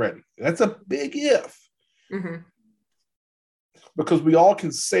football ready, that's a big if. Because we all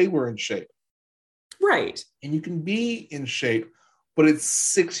can say we're in shape. Right. And you can be in shape, but it's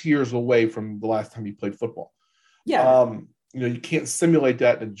 6 years away from the last time you played football. Yeah. You can't simulate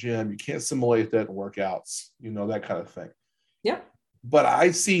that in a gym. You can't simulate that in workouts, that kind of thing. Yeah. But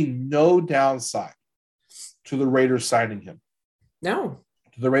I see no downside to the Raiders signing him. No.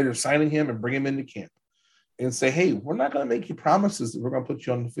 To the Raiders signing him and bring him into camp and say, hey, we're not going to make you promises that we're going to put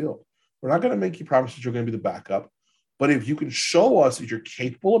you on the field. We're not going to make you promises you're going to be the backup. But if you can show us that you're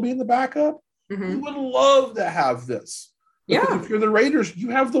capable of being the backup, we would love to have this. Because if you're the Raiders,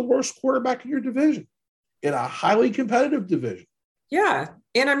 you have the worst quarterback in your division, in a highly competitive division. Yeah.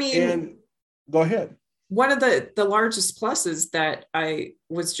 And I mean, go ahead. One of the largest pluses that I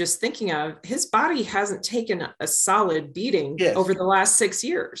was just thinking of, his body hasn't taken a solid beating over the last 6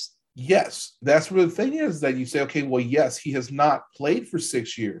 years. Yes. That's where the thing is that you say, okay, well, yes, he has not played for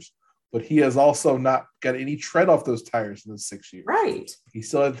 6 years, but he has also not got any tread off those tires in those 6 years. Right. He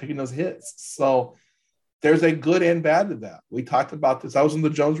still hasn't taken those hits. So there's a good and bad to that. We talked about this. I was in the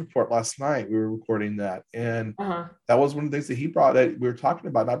Jones Report last night. We were recording that. And that was one of the things that he brought that we were talking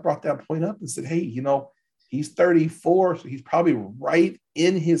about. And I brought that point up and said, hey, he's 34, so he's probably right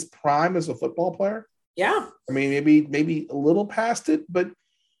in his prime as a football player. Yeah. I mean, maybe a little past it, but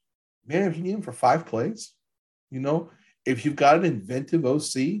man, if you need him for 5 plays, if you've got an inventive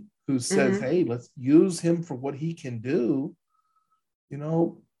OC who says, hey, let's use him for what he can do,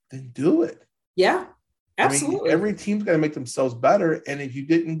 then do it. Yeah, absolutely. I mean, every team's got to make themselves better. And if you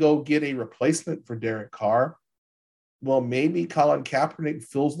didn't go get a replacement for Derek Carr, well, maybe Colin Kaepernick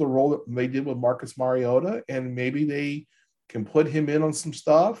fills the role that they did with Marcus Mariota, and maybe they can put him in on some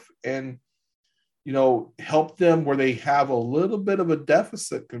stuff and, help them where they have a little bit of a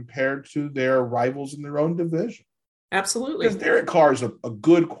deficit compared to their rivals in their own division. Absolutely. Because Derek Carr is a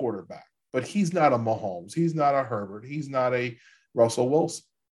good quarterback, but he's not a Mahomes. He's not a Herbert. He's not a Russell Wilson.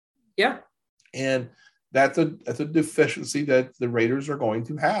 Yeah. And that's a deficiency that the Raiders are going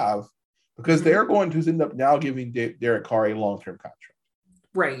to have, because they're going to end up now giving Derek Carr a long-term contract.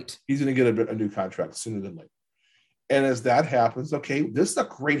 Right. He's going to get a new contract sooner than later. And as that happens, okay, this is a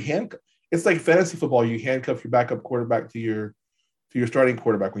great handcuff. It's like fantasy football. You handcuff your backup quarterback to your starting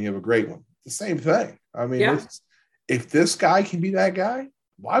quarterback when you have a great one. It's the same thing. I mean, if this guy can be that guy,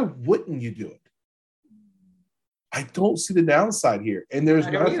 why wouldn't you do it? I don't see the downside here. And there's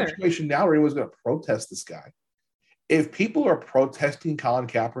not a situation now where anyone's going to protest this guy. If people are protesting Colin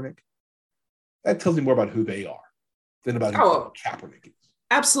Kaepernick, that tells me more about who they are than about who Kaepernick is.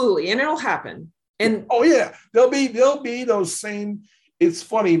 Absolutely. And it'll happen. And there'll be those same. It's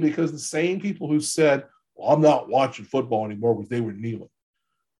funny because the same people who said, well, I'm not watching football anymore because they were kneeling.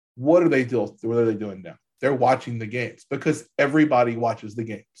 What are they doing? What are they doing now? They're watching the games because everybody watches the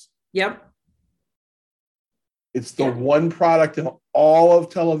games. Yep. It's the one product in all of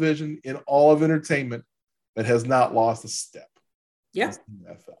television, in all of entertainment, that has not lost a step. Yeah.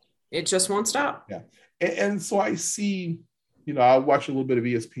 It just won't stop. Yeah. And so I see, I watch a little bit of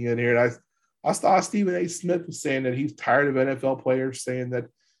ESPN here, and I saw Stephen A. Smith was saying that he's tired of NFL players saying that,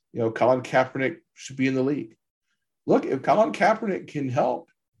 Colin Kaepernick should be in the league. Look, if Colin Kaepernick can help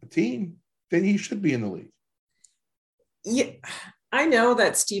a team, then he should be in the league. Yeah. I know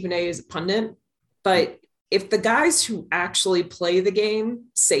that Stephen A is a pundit, but if the guys who actually play the game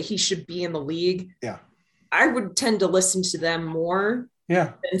say he should be in the league, Yeah. I would tend to listen to them more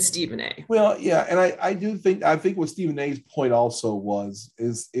Yeah. than Stephen A. Well, yeah. And I think what Stephen A's point also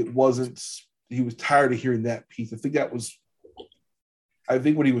is it wasn't, he was tired of hearing that piece. I think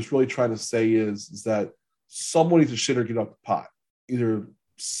what he was really trying to say is that someone needs to shit or get off the pot. Either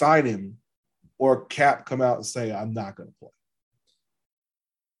sign him or Cap come out and say, I'm not going to play.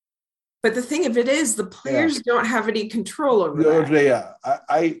 But the thing of it is, the players don't have any control over that. Yeah,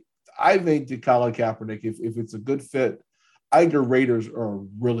 I think that Colin Kaepernick, if it's a good fit, I think the Raiders are a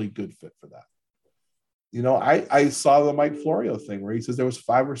really good fit for that. You know, I saw the Mike Florio thing where he says there was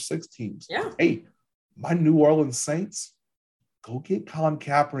 5 or 6 teams. Yeah. Hey, my New Orleans Saints, go get Colin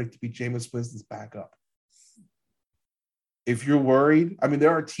Kaepernick to be Jameis Winston's backup. If you're worried, I mean, there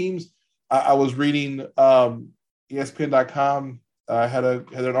are teams. I was reading ESPN.com. Had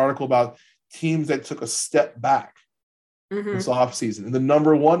an article about teams that took a step back this offseason. And the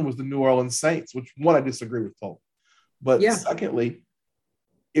number one was the New Orleans Saints, which one I disagree with totally. But secondly,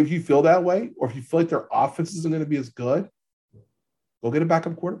 if you feel that way, or if you feel like their offense isn't going to be as good, go get a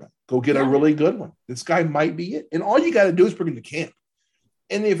backup quarterback. Go get a really good one. This guy might be it. And all you got to do is bring him to camp.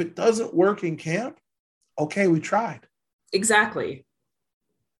 And if it doesn't work in camp, okay, we tried. Exactly.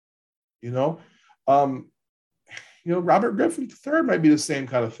 You know, Robert Griffin III might be the same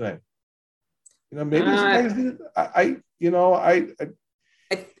kind of thing. You know, maybe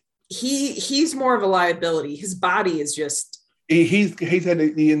he's more of a liability. His body is just he's had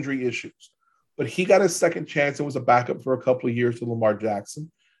the injury issues, but he got a second chance and was a backup for a couple of years to Lamar Jackson,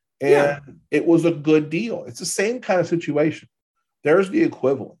 and it was a good deal. It's the same kind of situation. There's the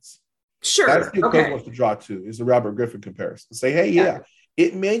equivalence. Sure, that's the equivalence to draw to is the Robert Griffin comparison. Say, hey,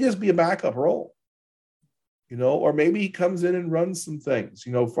 it may just be a backup role. You know, or maybe he comes in and runs some things,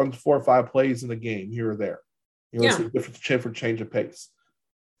 runs 4 or 5 plays in a game here or there. It's a different change of pace.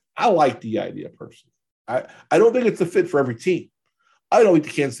 I like the idea personally. I don't think it's a fit for every team. I don't think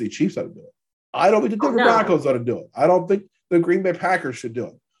the Kansas City Chiefs ought to do it. I don't think the Denver Broncos ought to do it. I don't think the Green Bay Packers should do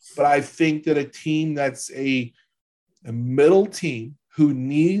it. But I think that a team that's a middle team who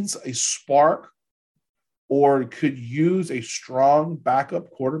needs a spark or could use a strong backup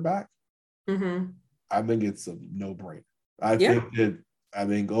quarterback, I think it's a no-brainer. I think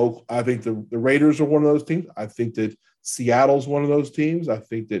the Raiders are one of those teams. I think that Seattle's one of those teams. I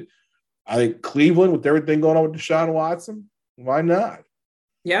think Cleveland, with everything going on with Deshaun Watson, why not?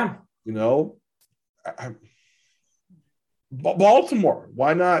 Yeah. Baltimore,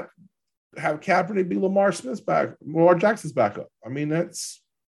 why not have Kaepernick be Lamar Jackson's backup? I mean, I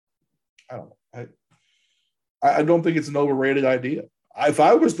don't know. I don't think it's an overrated idea. If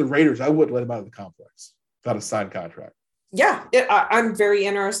I was the Raiders, I wouldn't let him out of the complex without a signed contract. Yeah, I'm very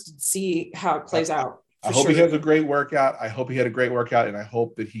interested to see how it plays out. I hope he has a great workout. I hope he had a great workout, and I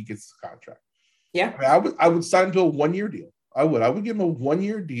hope that he gets the contract. Yeah. I would sign him to a 1-year deal. I would give him a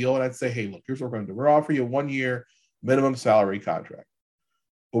 1-year deal, and I'd say, hey, look, here's what we're going to do. We're offering you a 1-year minimum salary contract,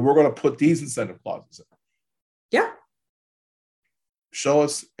 but we're going to put these incentive clauses in. Yeah. Show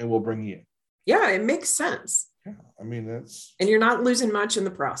us, and we'll bring you in. Yeah, it makes sense. Yeah, I mean, that's... And you're not losing much in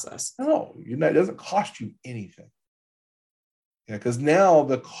the process. No, it doesn't cost you anything. Yeah, because now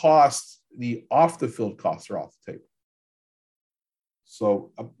the off-the-field costs are off the table.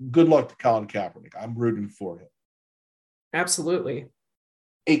 So good luck to Colin Kaepernick. I'm rooting for him. Absolutely.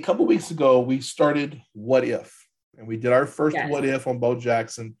 A couple weeks ago, we started What If, and we did our first What If on Bo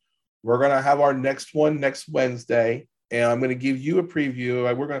Jackson. We're going to have our next one next Wednesday, and I'm going to give you a preview.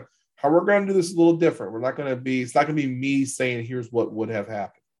 How we're going to do this a little different. It's not going to be me saying, here's what would have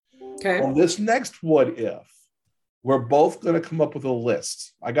happened. Okay. On this next What If, we're both going to come up with a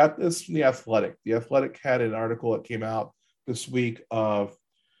list. I got this from The Athletic. The Athletic had an article that came out this week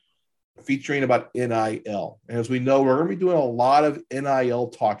featuring about NIL. And as we know, we're going to be doing a lot of NIL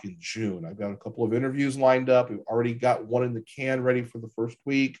talk in June. I've got a couple of interviews lined up. We've already got one in the can ready for the first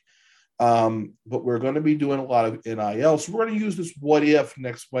week. But we're going to be doing a lot of NIL. So we're going to use this What If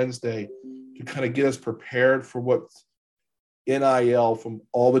next Wednesday to kind of get us prepared for what NIL from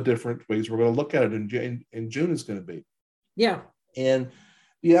all the different ways we're going to look at it in June is going to be. Yeah. And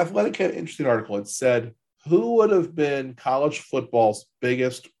The Athletic had an interesting article. It said, who would have been college football's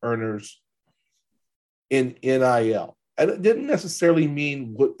biggest earners in NIL? And it didn't necessarily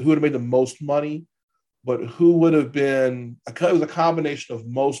mean who would have made the most money, but who would have been, it was a combination of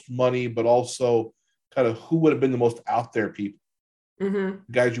most money, but also kind of who would have been the most out there people,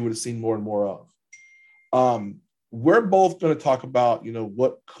 guys you would have seen more and more of. We're both going to talk about,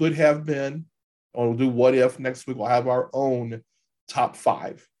 what could have been. We'll do What If next week. We'll have our own top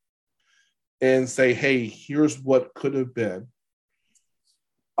 5 and say, hey, here's what could have been.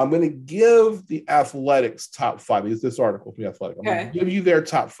 I'm going to give the Athletics top 5. It's this article from the Athletic. I'm going to give you their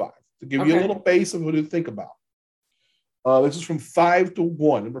top 5 to give you a little base of what to think about. This is from 5 to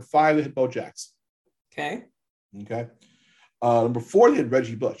 1. Number 5, they had Bo Jackson. Okay. Number 4, they had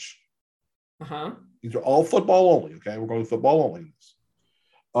Reggie Bush. These are all football only. Okay, we're going to football only.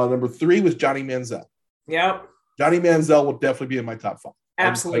 Number 3 was Johnny Manziel. Yep. Johnny Manziel will definitely be in my top 5.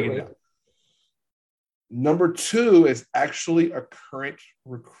 Absolutely. Number 2 is actually a current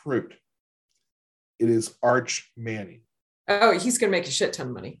recruit. It is Arch Manning. Oh, he's going to make a shit ton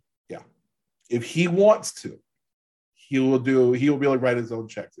of money. Yeah. If he wants to, he will be able to write his own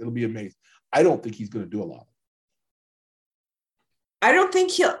checks. It'll be amazing. I don't think he's going to do a lot. I don't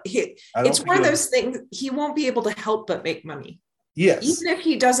think it's one of those things, he won't be able to help but make money. Yes. Even if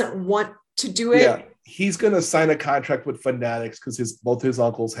he doesn't want to do it. Yeah. He's going to sign a contract with Fanatics because both his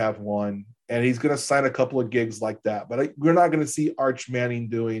uncles have one. And he's going to sign a couple of gigs like that. But we're not going to see Arch Manning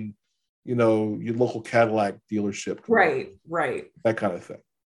doing, your local Cadillac dealership. Right. That kind of thing.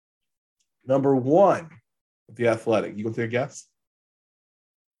 Number 1, the Athletic. You going to take a guess?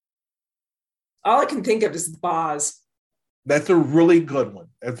 All I can think of is Boz. That's a really good one.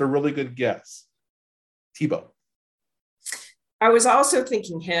 That's a really good guess. Tebow. I was also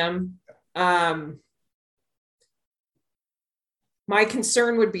thinking him. My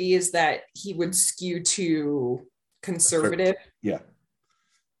concern would be is that he would skew to conservative. Yeah.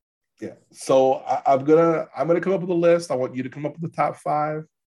 So I'm gonna come up with a list. I want you to come up with the top 5,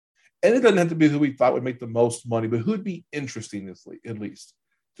 and it doesn't have to be who we thought would make the most money, but who'd be interesting at least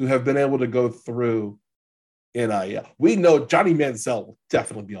to have been able to go through NIL. We know Johnny Manziel will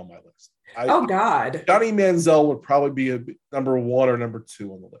definitely be on my list. God. Johnny Manziel would probably be a number 1 or number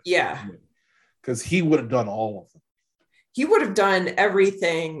 2 on the list. Yeah. Because he would have done all of them. He would have done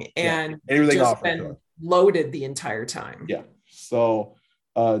everything and everything just been loaded the entire time. Yeah. So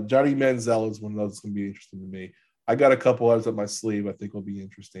Johnny Manziel is one of those that's going to be interesting to me. I got a couple others up my sleeve I think will be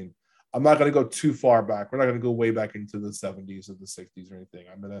interesting. I'm not going to go too far back. We're not going to go way back into the 70s or the 60s or anything.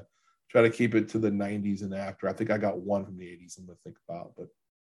 I'm going to try to keep it to the 90s and after. I think I got one from the 80s I'm going to think about. But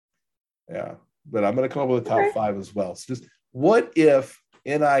yeah. But I'm going to come up with a top 5 as well. So just what if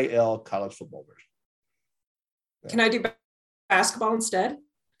NIL college football version? Yeah. Can I do basketball instead?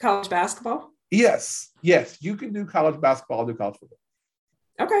 College basketball? Yes. You can do college basketball. I'll do college football.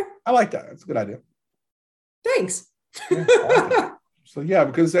 Okay. I like that. That's a good idea. Thanks. Yeah, so yeah,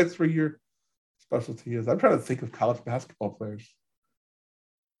 because that's where your specialty is. I'm trying to think of college basketball players.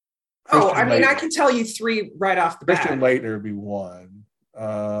 I can tell you 3 right off the bat. Christian Laettner would be one.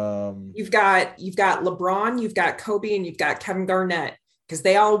 You've got LeBron, you've got Kobe, and you've got Kevin Garnett because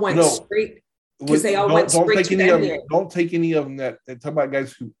they all went straight. Because they all went straight to the NBA. Don't take any of them that talk about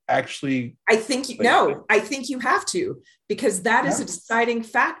guys who actually. I think you have to, because that is a deciding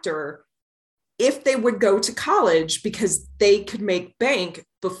factor if they would go to college because they could make bank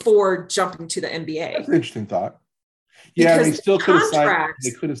before jumping to the NBA. That's an interesting thought. Yeah, they still could have signed. They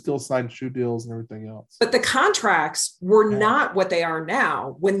could have still signed shoe deals and everything else. But the contracts were not what they are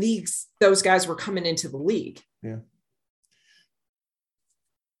now when those guys were coming into the league. Yeah.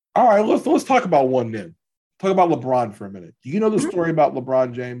 All right, let's talk about one then. Talk about LeBron for a minute. Do you know the story about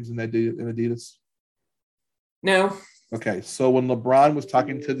LeBron James and Adidas? No. Okay, so when LeBron was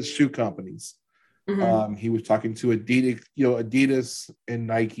talking to the shoe companies, he was talking to Adidas and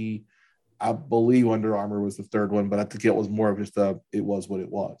Nike. I believe Under Armour was the third one, but I think it was more of just it was what it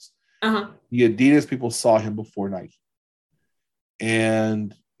was. The Adidas people saw him before Nike.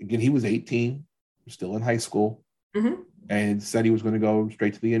 And again, he was 18, still in high school, and said he was going to go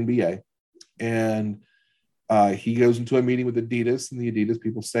straight to the NBA. And he goes into a meeting with Adidas, and the Adidas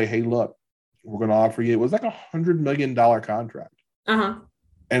people say, hey, look, we're going to offer you, it was like $100 million contract. And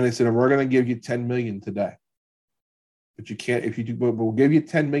they said, we're going to give you $10 million today. But you can't, if you do, but we'll give you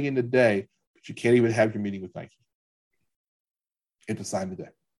 $10 million today, but you can't even have your meeting with Nike. You have to sign today.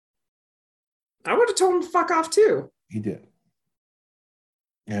 I would have told him to fuck off too. He did.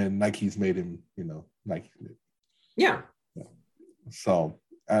 And Nike's made him, Nike. Yeah. So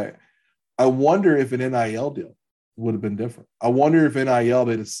I wonder if an NIL deal would have been different. I wonder if NIL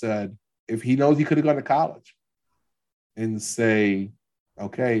they'd have said, if he knows he could have gone to college and say,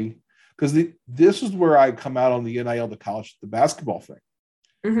 okay, because this is where I come out on the NIL, the basketball thing.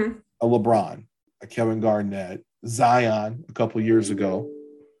 A LeBron, a Kevin Garnett, Zion a couple years ago.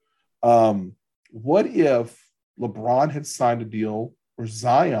 What if LeBron had signed a deal or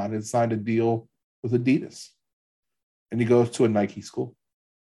Zion had signed a deal with Adidas and he goes to a Nike school?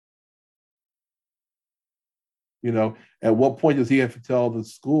 You know, at what point does he have to tell the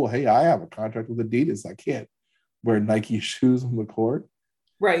school, hey, I have a contract with Adidas. I can't wear Nike shoes on the court.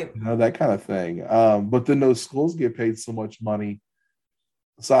 Right. You know, that kind of thing. But then those schools get paid so much money.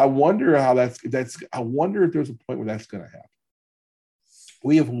 So I wonder how I wonder if there's a point where that's going to happen.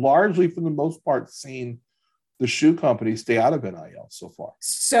 We have largely, for the most part, seen the shoe companies stay out of NIL so far.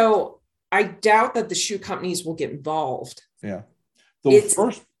 So I doubt that the shoe companies will get involved. Yeah.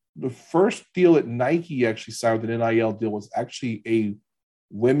 The first deal that Nike actually signed with an NIL deal was actually a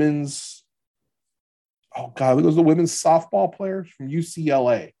women's, oh God, it was a women's softball player from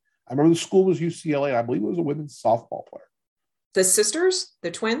UCLA. I remember the school was UCLA, and I believe it was a women's softball player. The sisters?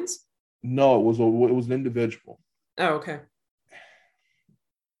 The twins? No, it was an individual. Oh, okay.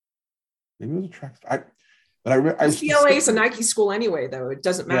 Maybe it was a track. UCLA is a Nike school anyway, though. It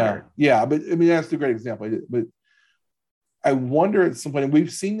doesn't matter. Yeah, but I mean, that's a great example. But I wonder at some point, and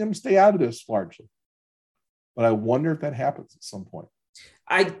we've seen them stay out of this largely, but I wonder if that happens at some point.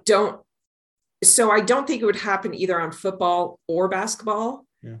 I don't think it would happen either on football or basketball.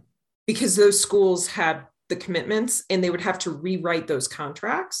 Yeah. Because those schools had the commitments and they would have to rewrite those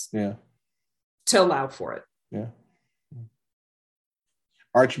contracts. Yeah. To allow for it. Yeah.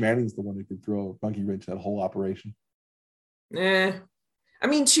 Arch Manning's the one who could throw a monkey wrench that whole operation. I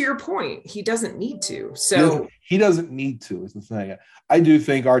mean, to your point, he doesn't need to. So he doesn't need to, is the thing. I do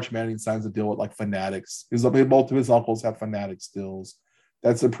think Arch Manning signs a deal with like Fanatics. Both of his uncles have Fanatics deals.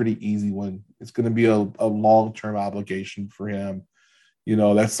 That's a pretty easy one. It's going to be a long-term obligation for him. You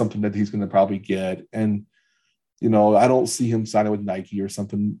know, that's something that he's going to probably get. And, you know, I don't see him signing with Nike or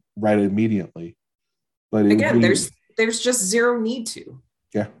something right immediately. But again, there's just zero need to.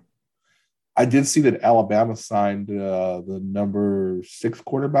 Yeah. I did see that Alabama signed the number 6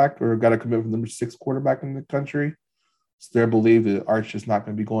 quarterback, or got a commitment from the number 6 quarterback in the country. So they're believed that Arch is not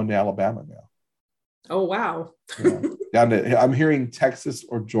going to be going to Alabama now. Oh, wow. Yeah. I'm hearing Texas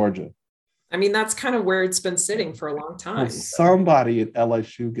or Georgia. I mean, that's kind of where it's been sitting for a long time. Well, somebody at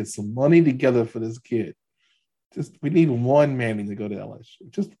LSU get some money together for this kid. We need one Manning to go to LSU.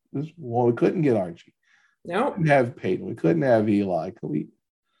 Just one. We couldn't get Archie. No. Nope. We couldn't have Peyton. We couldn't have Eli. Could we?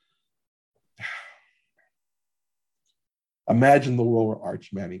 Imagine the world where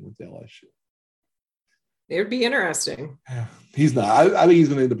Arch Manning went to LSU. It would be interesting. He's not. I think he's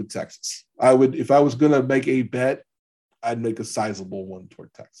going to end up in Texas. I would, if I was going to make a bet, I'd make a sizable one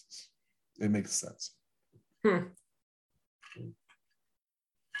toward Texas. It makes sense. I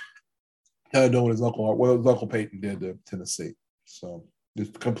know what his Uncle Peyton did to Tennessee. So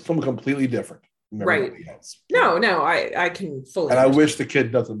it's something completely different. Right. No, I can fully. And I wish the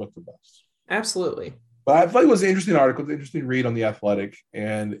kid doesn't look the best. Absolutely. But I thought it was an interesting article, an interesting read on The Athletic,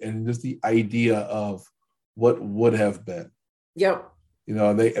 and just the idea of what would have been. Yep. You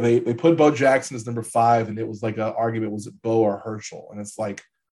know, they put Bo Jackson as number 5, and it was like an argument, was it Bo or Herschel? And it's like,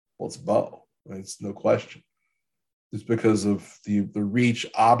 well, it's Bo. It's no question. It's because of the reach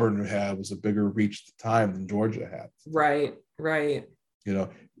Auburn had was a bigger reach at the time than Georgia had. Right. You know,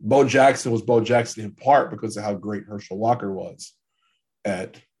 Bo Jackson was Bo Jackson in part because of how great Herschel Walker was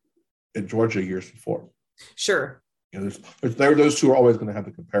at Georgia years before. Sure. You know, those two are always going to have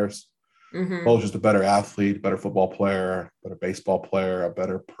the comparison. Mm-hmm. Bo's just a better athlete, better football player, better baseball player, a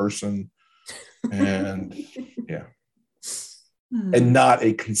better person, and yeah, and not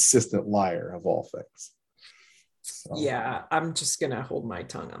a consistent liar of all things. So, yeah, I'm just gonna hold my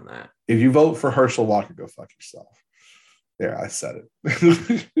tongue on that. If you vote for Herschel Walker, go fuck yourself. There, I said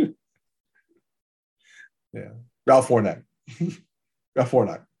it. Yeah, Ralph Warnock. Ralph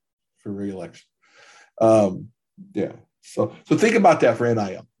Warnock for re-election. Yeah. So think about that for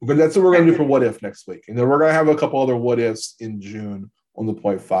NIL. That's what we're going to do for What If next week. And then we're going to have a couple other What Ifs in June on the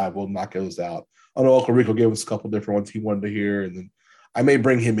 0.5. We'll knock those out. I know Uncle Rico gave us a couple different ones he wanted to hear, and then I may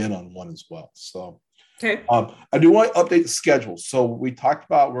bring him in on one as well. So okay. I do want to update the schedule. So we talked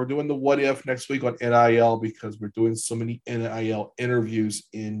about we're doing the What If next week on NIL because we're doing so many NIL interviews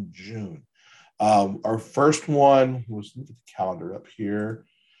in June. Our first one was, let me get the calendar up here.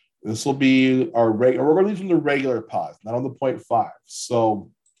 This will be our regular. We're going to leave from the regular pods, not on the 0.5. So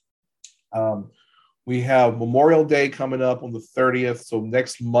we have Memorial Day coming up on the 30th. So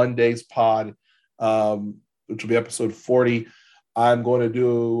next Monday's pod, which will be episode 40, I'm going to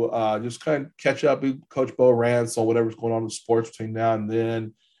do just kind of catch up with Coach Bo Rance on whatever's going on in sports between now and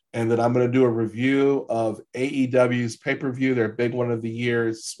then. And then I'm going to do a review of AEW's pay-per-view, their big one of the year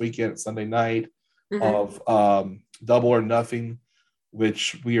this weekend, Sunday night, of Double or Nothing,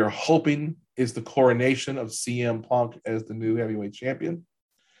 which we are hoping is the coronation of CM Punk as the new heavyweight champion.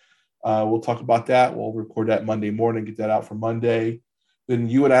 We'll talk about that. We'll record that Monday morning, get that out for Monday. Then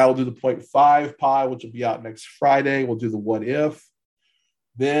you and I will do the point five pod, which will be out next Friday. We'll do the what if.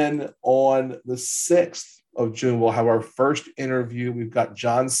 Then on the 6th of June, we'll have our first interview. We've got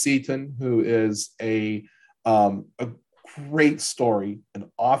John Seaton, who is a great story,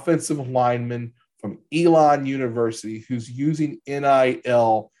 an offensive lineman from Elon University who's using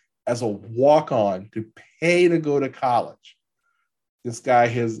NIL as a walk-on to pay to go to college. This guy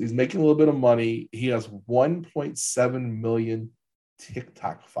he's making a little bit of money. He has 1.7 million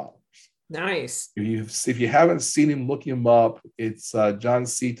TikTok followers. Nice. If you haven't seen him, look him up. It's John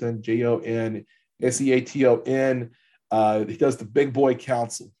Seaton, JonSeaton. He does the Big Boy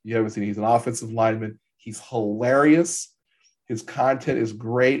Council. You haven't seen him. He's an offensive lineman. He's hilarious. His content is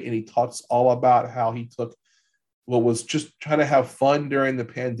great, and he talks all about how he took what was just trying to have fun during the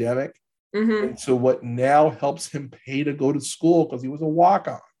pandemic into what now helps him pay to go to school because he was a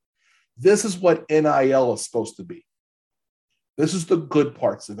walk-on. This is what NIL is supposed to be. This is the good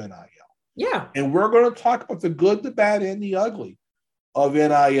parts of NIL. Yeah. And we're going to talk about the good, the bad, and the ugly of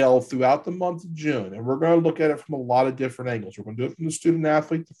NIL throughout the month of June. And we're going to look at it from a lot of different angles. We're going to do it from the student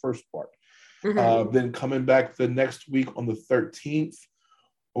athlete, the first part. Then coming back the next week on the 13th,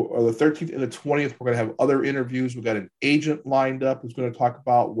 or the 13th and the 20th, we're going to have other interviews. We've got an agent lined up who's going to talk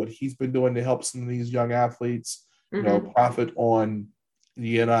about what he's been doing to help some of these young athletes, profit on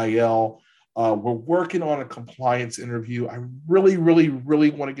the NIL. We're working on a compliance interview. I really, really,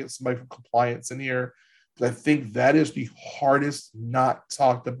 really want to get somebody from compliance in here because I think that is the hardest not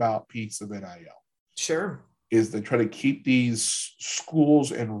talked about piece of NIL. Sure. Is they try to keep these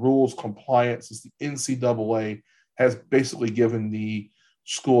schools and rules compliance as the NCAA has basically given the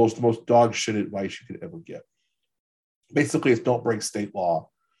schools the most dog shit advice you could ever get. Basically, it's don't break state law.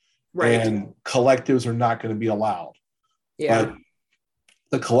 Right. And collectives are not going to be allowed. Yeah. But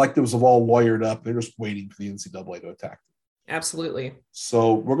the collectives have all lawyered up. They're just waiting for the NCAA to attack them. Absolutely.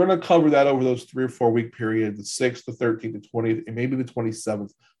 So we're going to cover that over those 3 or 4 week period, the 6th, the 13th, the 20th, and maybe the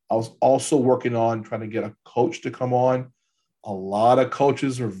 27th. I was also working on trying to get a coach to come on. A lot of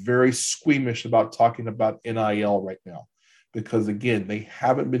coaches are very squeamish about talking about NIL right now because, again, they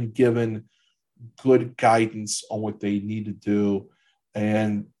haven't been given good guidance on what they need to do.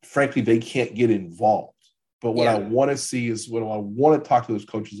 And frankly, they can't get involved. But what I want to see is what I want to talk to those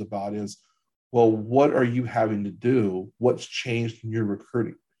coaches about is, well, what are you having to do? What's changed in your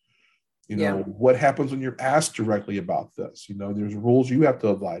recruiting? What happens when you're asked directly about this? There's rules you have to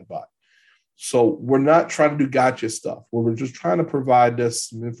abide by. So we're not trying to do gotcha stuff. We're just trying to provide this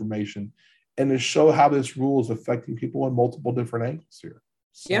some information and to show how this rule is affecting people on multiple different angles here.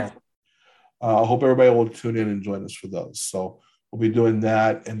 So, I hope everybody will tune in and join us for those. So we'll be doing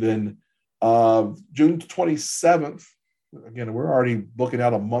that. And then June 27th, again, we're already booking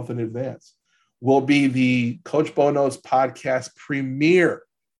out a month in advance, will be the Coach Bono's podcast premiere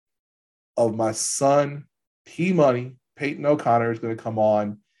of my son, P Money. Peyton O'Connor is going to come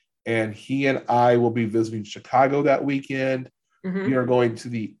on, and he and I will be visiting Chicago that weekend. We are going to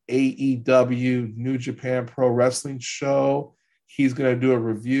the AEW New Japan Pro Wrestling show. He's going to do a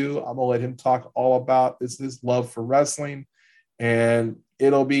review. I'm going to let him talk all about his love for wrestling. And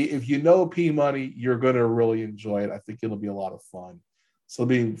it'll be, if you know P Money, you're going to really enjoy it. I think it'll be a lot of fun. So it'll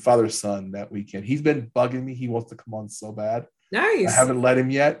be father-son that weekend. He's been bugging me. He wants to come on so bad. Nice. I haven't let him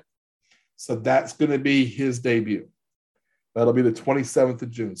yet. So that's going to be his debut. That'll be the 27th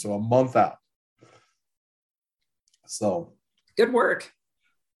of June. So a month out. So good work.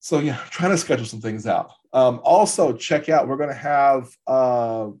 So yeah, trying to schedule some things out. Also check out, we're going to have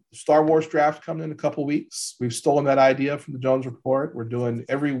Star Wars draft coming in a couple weeks. We've stolen that idea from the Jones Report. We're doing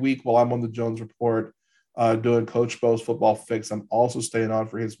every week while I'm on the Jones Report, doing Coach Bo's Football Fix. I'm also staying on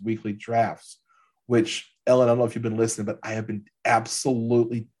for his weekly drafts, which, Ellen, I don't know if you've been listening, but I have been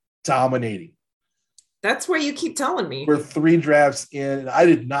absolutely dominating. That's what you keep telling me. We're 3 drafts in, and I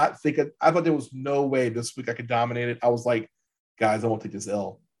did not think it. I thought there was no way this week I could dominate it. I was like, guys, I won't take this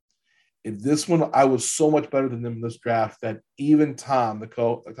L. In this one, I was so much better than them in this draft that even Tom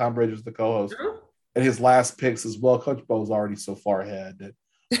Bridges, the co-host, and his last picks as well. Coach Bo's already so far ahead that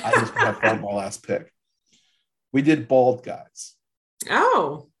I just have fun with my last pick. We did bald guys.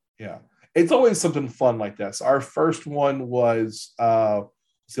 Oh. Yeah. It's always something fun like that. So our first one was,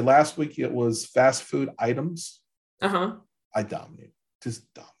 last week it was fast food items. I dominated.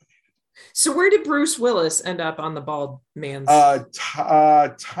 Just dominated. So where did Bruce Willis end up on the bald man's? I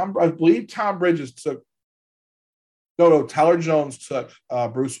believe Tom Bridges took. No, Tyler Jones took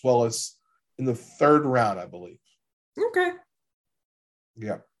Bruce Willis in the 3rd round, I believe. Okay.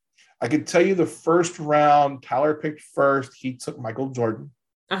 Yeah. I can tell you the first round, Tyler picked first. He took Michael Jordan.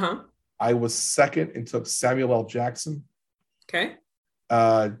 I was second and took Samuel L. Jackson. Okay.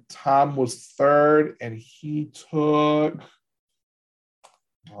 Tom was third, and he took.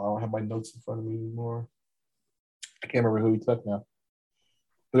 I don't have my notes in front of me anymore. I can't remember who he took now,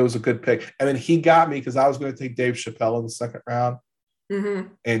 but it was a good pick. And then he got me because I was going to take Dave Chappelle in the second round,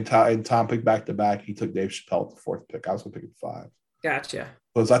 and Tom picked back to back. He took Dave Chappelle at the fourth pick. I was going to pick at 5. Gotcha.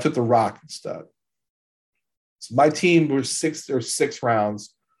 Because I took The Rock instead. So my team was 6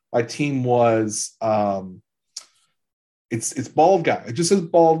 rounds. My team was it's bald guy. It just says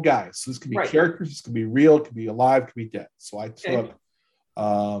bald guys. So this could be characters, this could be real, it could be alive, it could be dead. So I took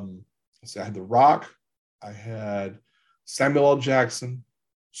let's see, I had The Rock, I had Samuel L. Jackson,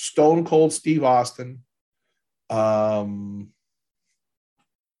 Stone Cold Steve Austin, Charles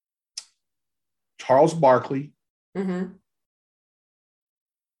Barkley.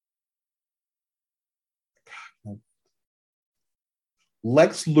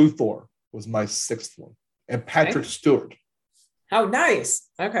 Lex Luthor was my 6th one, and Patrick Stewart. Oh, nice.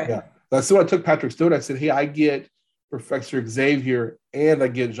 Okay. Yeah, that's what I took. Patrick Stewart. I said, hey, I get Professor Xavier and I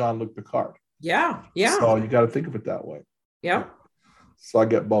get Jean-Luc Picard. Yeah. So you got to think of it that way. Yeah. So I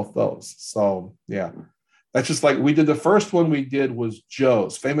get both those. So yeah, that's just like we did. The first one we did was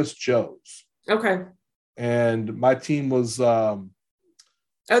Joe's, Famous Joe's. Okay. And my team was.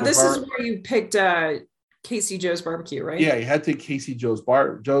 This is where you picked Casey Joe's Barbecue, right? Yeah, you had to take Casey Joe's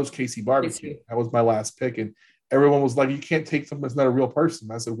Casey Barbecue. That was my last pick, and everyone was like, "You can't take something that's not a real person."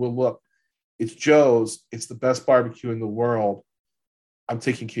 I said, "Well, look, it's Joe's. It's the best barbecue in the world. I'm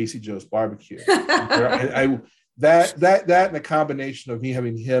taking Casey Joe's Barbecue." That and the combination of me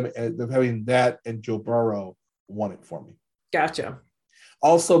having having that and Joe Burrow won it for me. Gotcha.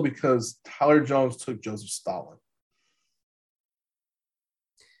 Also, because Tyler Jones took Joseph Stalin.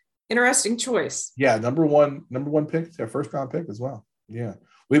 Interesting choice. Yeah, number one pick, their first round pick as well. Yeah,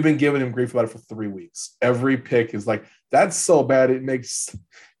 we've been giving him grief about it for 3 weeks. Every pick is like, that's so bad it makes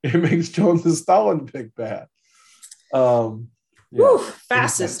Jones' Stalin pick bad. Yeah.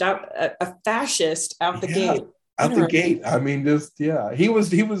 Fascist out, a fascist out the gate. Out the gate. I mean,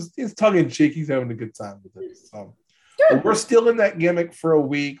 he's tongue in cheek. He's having a good time with it. So we're still in that gimmick for a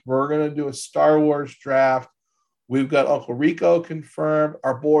week. We're gonna do a Star Wars draft. We've got Uncle Rico confirmed.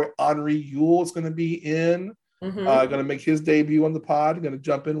 Our boy Henri Yule is going to be in. Going to make his debut on the pod. Going to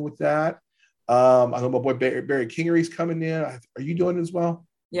jump in with that. I know my boy Barry Kingery's coming in. Are you doing it as well?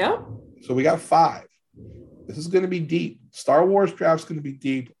 Yeah. So we got 5. This is going to be deep. Star Wars draft's going to be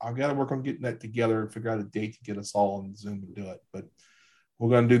deep. I've got to work on getting that together and figure out a date to get us all on Zoom and do it. But we're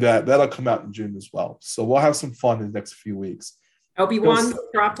going to do that. That'll come out in June as well. So we'll have some fun in the next few weeks. Obi-Wan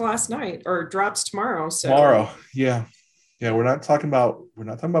dropped last night, or drops tomorrow. So tomorrow, yeah. We're not talking about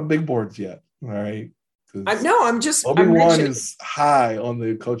big boards yet. All right. I'm just Obi-Wan is high on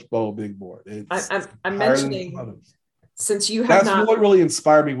the Coach Bo big board. I'm mentioning since you have that's what really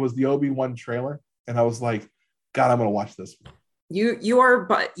inspired me was the Obi-Wan trailer, and I was like, God, I'm gonna watch this. But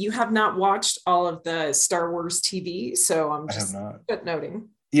you have not watched all of the Star Wars TV, so I'm just footnoting.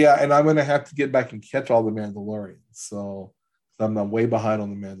 Yeah, and I'm gonna have to get back and catch all the Mandalorians. So I'm way behind on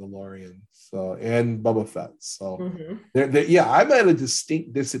the Mandalorian, so and Boba Fett. So I'm at a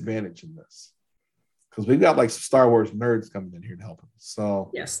distinct disadvantage in this because we've got like Star Wars nerds coming in here to help us. So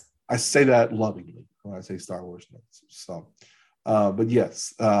yes, I say that lovingly when I say Star Wars nerds. So, but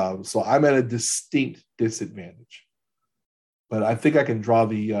yes, so I'm at a distinct disadvantage. But I think I can draw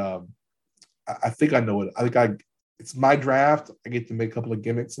the. I think I know it. It's my draft. I get to make a couple of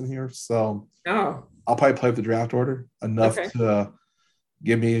gimmicks in here, so. Oh. I'll probably play with the draft order enough to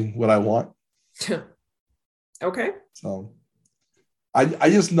give me what I want. Okay. So I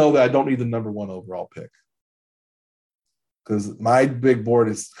just know that I don't need the number 1 overall pick because my big board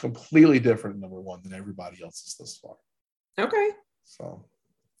is completely different number 1 than everybody else's thus far. Okay. So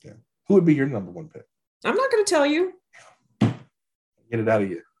yeah. Who would be your number 1 pick? I'm not going to tell you. Get it out of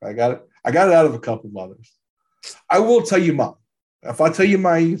you. I got it out of a couple of others. I will tell you mine. If I tell you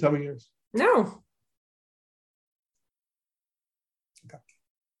mine, you can tell me yours. No.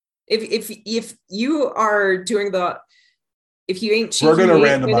 If you are doing if you ain't cheating, we're gonna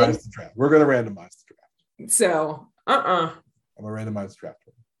randomize the draft. We're gonna randomize the draft. So I'm gonna randomize the draft.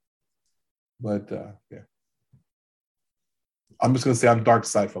 But yeah. I'm just gonna say I'm dark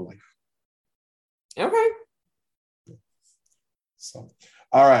side for life. Okay. So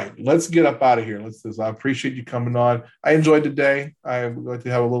all right, let's get up out of here. I appreciate you coming on. I enjoyed today. I'm going to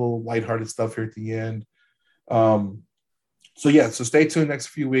have a little lighthearted stuff here at the end. So stay tuned next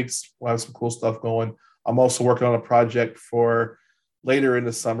few weeks. We'll have some cool stuff going. I'm also working on a project for later in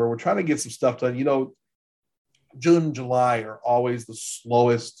the summer. We're trying to get some stuff done. June and July are always the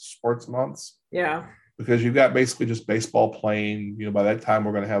slowest sports months. Yeah. because you've got basically just baseball playing. By that time,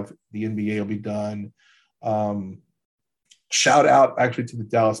 we're going to have the NBA will be done. Shout out actually to the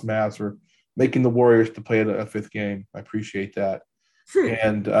Dallas Mavs for making the Warriors to play a fifth game. I appreciate that.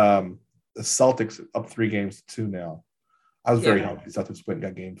 And the Celtics up 3-2 now. I was very happy. The Celtics went and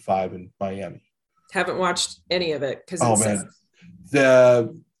got game 5 in Miami. Haven't watched any of it because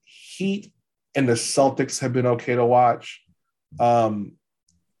the Heat and the Celtics have been okay to watch. The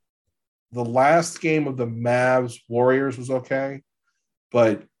last game of the Mavs Warriors was okay,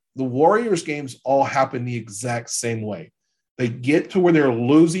 but the Warriors games all happen the exact same way. They get to where they're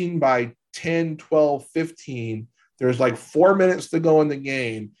losing by 10, 12, 15. There's like 4 minutes to go in the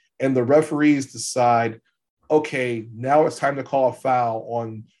game, and the referees decide, okay, now it's time to call a foul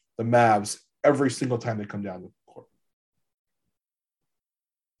on the Mavs every single time they come down the court.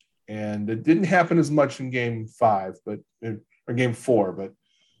 And it didn't happen as much in game 5, or game 4, but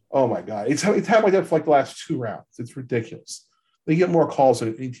oh my God. It's happened like that for like the last 2 rounds. It's ridiculous. They get more calls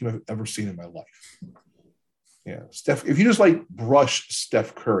than any team I've ever seen in my life. Yeah, Steph. If you just like brush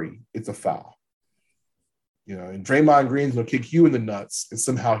Steph Curry, it's a foul. And Draymond Green's gonna kick you in the nuts, and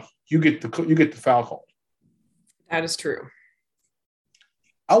somehow you get the foul call. That is true.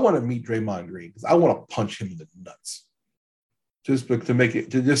 I want to meet Draymond Green because I want to punch him in the nuts, just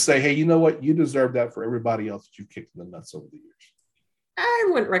to just say, hey, you know what? You deserve that for everybody else that you've kicked in the nuts over the years. I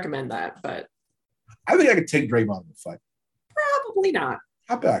wouldn't recommend that, but I think I could take Draymond in the fight. Probably not.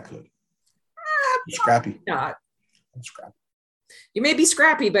 I bet I could. I'm scrappy. Not. I'm scrappy. You may be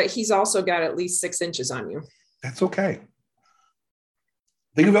scrappy, but he's also got at least 6 inches on you. That's okay.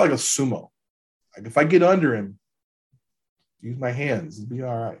 Think of it like a sumo. Like if I get under him, use my hands, it'll be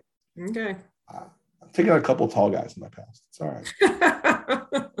all right. Okay. I've taken a couple of tall guys in my past. It's all right.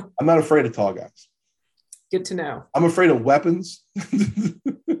 I'm not afraid of tall guys. Good to know. I'm afraid of weapons.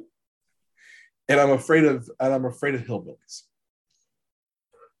 And I'm afraid of hillbillies.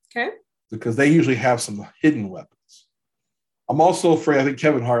 Okay. Because they usually have some hidden weapons. I'm also afraid, I think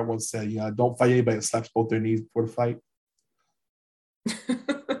Kevin Hart once said, don't fight anybody that slaps both their knees before the fight.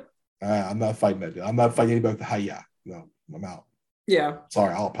 I'm not fighting that. I'm not fighting anybody with the hi-ya. No, I'm out. Yeah.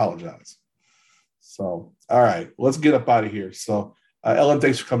 Sorry, I'll apologize. So, all right, let's get up out of here. So, Ellen,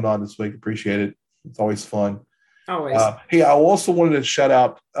 thanks for coming on this week. Appreciate it. It's always fun. Always. Hey, I also wanted to shout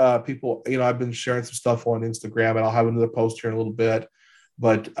out people. I've been sharing some stuff on Instagram, and I'll have another post here in a little bit.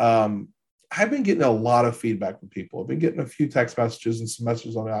 But I've been getting a lot of feedback from people. I've been getting a few text messages and some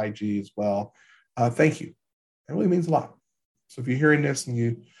messages on the IG as well. Thank you. It really means a lot. So if you're hearing this and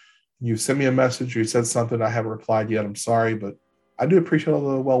you send me a message or you said something I haven't replied yet, I'm sorry, but I do appreciate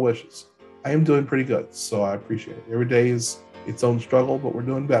all the well wishes. I am doing pretty good, so I appreciate it. Every day is its own struggle, but we're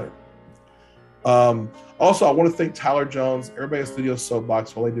doing better. Also, I want to thank Tyler Jones, everybody at Studio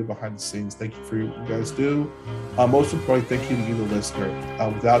Soapbox, all they do behind the scenes. Thank you for what you guys do. Most importantly, thank you to you, the listener.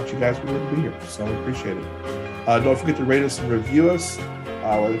 Without you guys, we wouldn't be here, so we appreciate it. Don't forget to rate us and review us.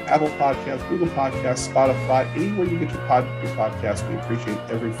 Apple Podcasts, Google Podcasts, Spotify, anywhere you get your podcast. We appreciate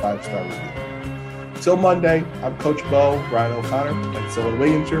every 5-star review. Till Monday, I'm Coach Bo, Ryan O'Connor, and Dylan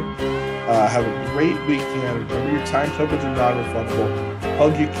Williamson. Have a great weekend. Remember, your time tokens are non-refundable.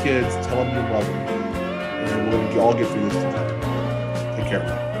 Hug your kids, tell them you love them, and we're going to all get through this together. Take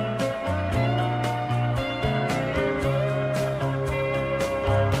care.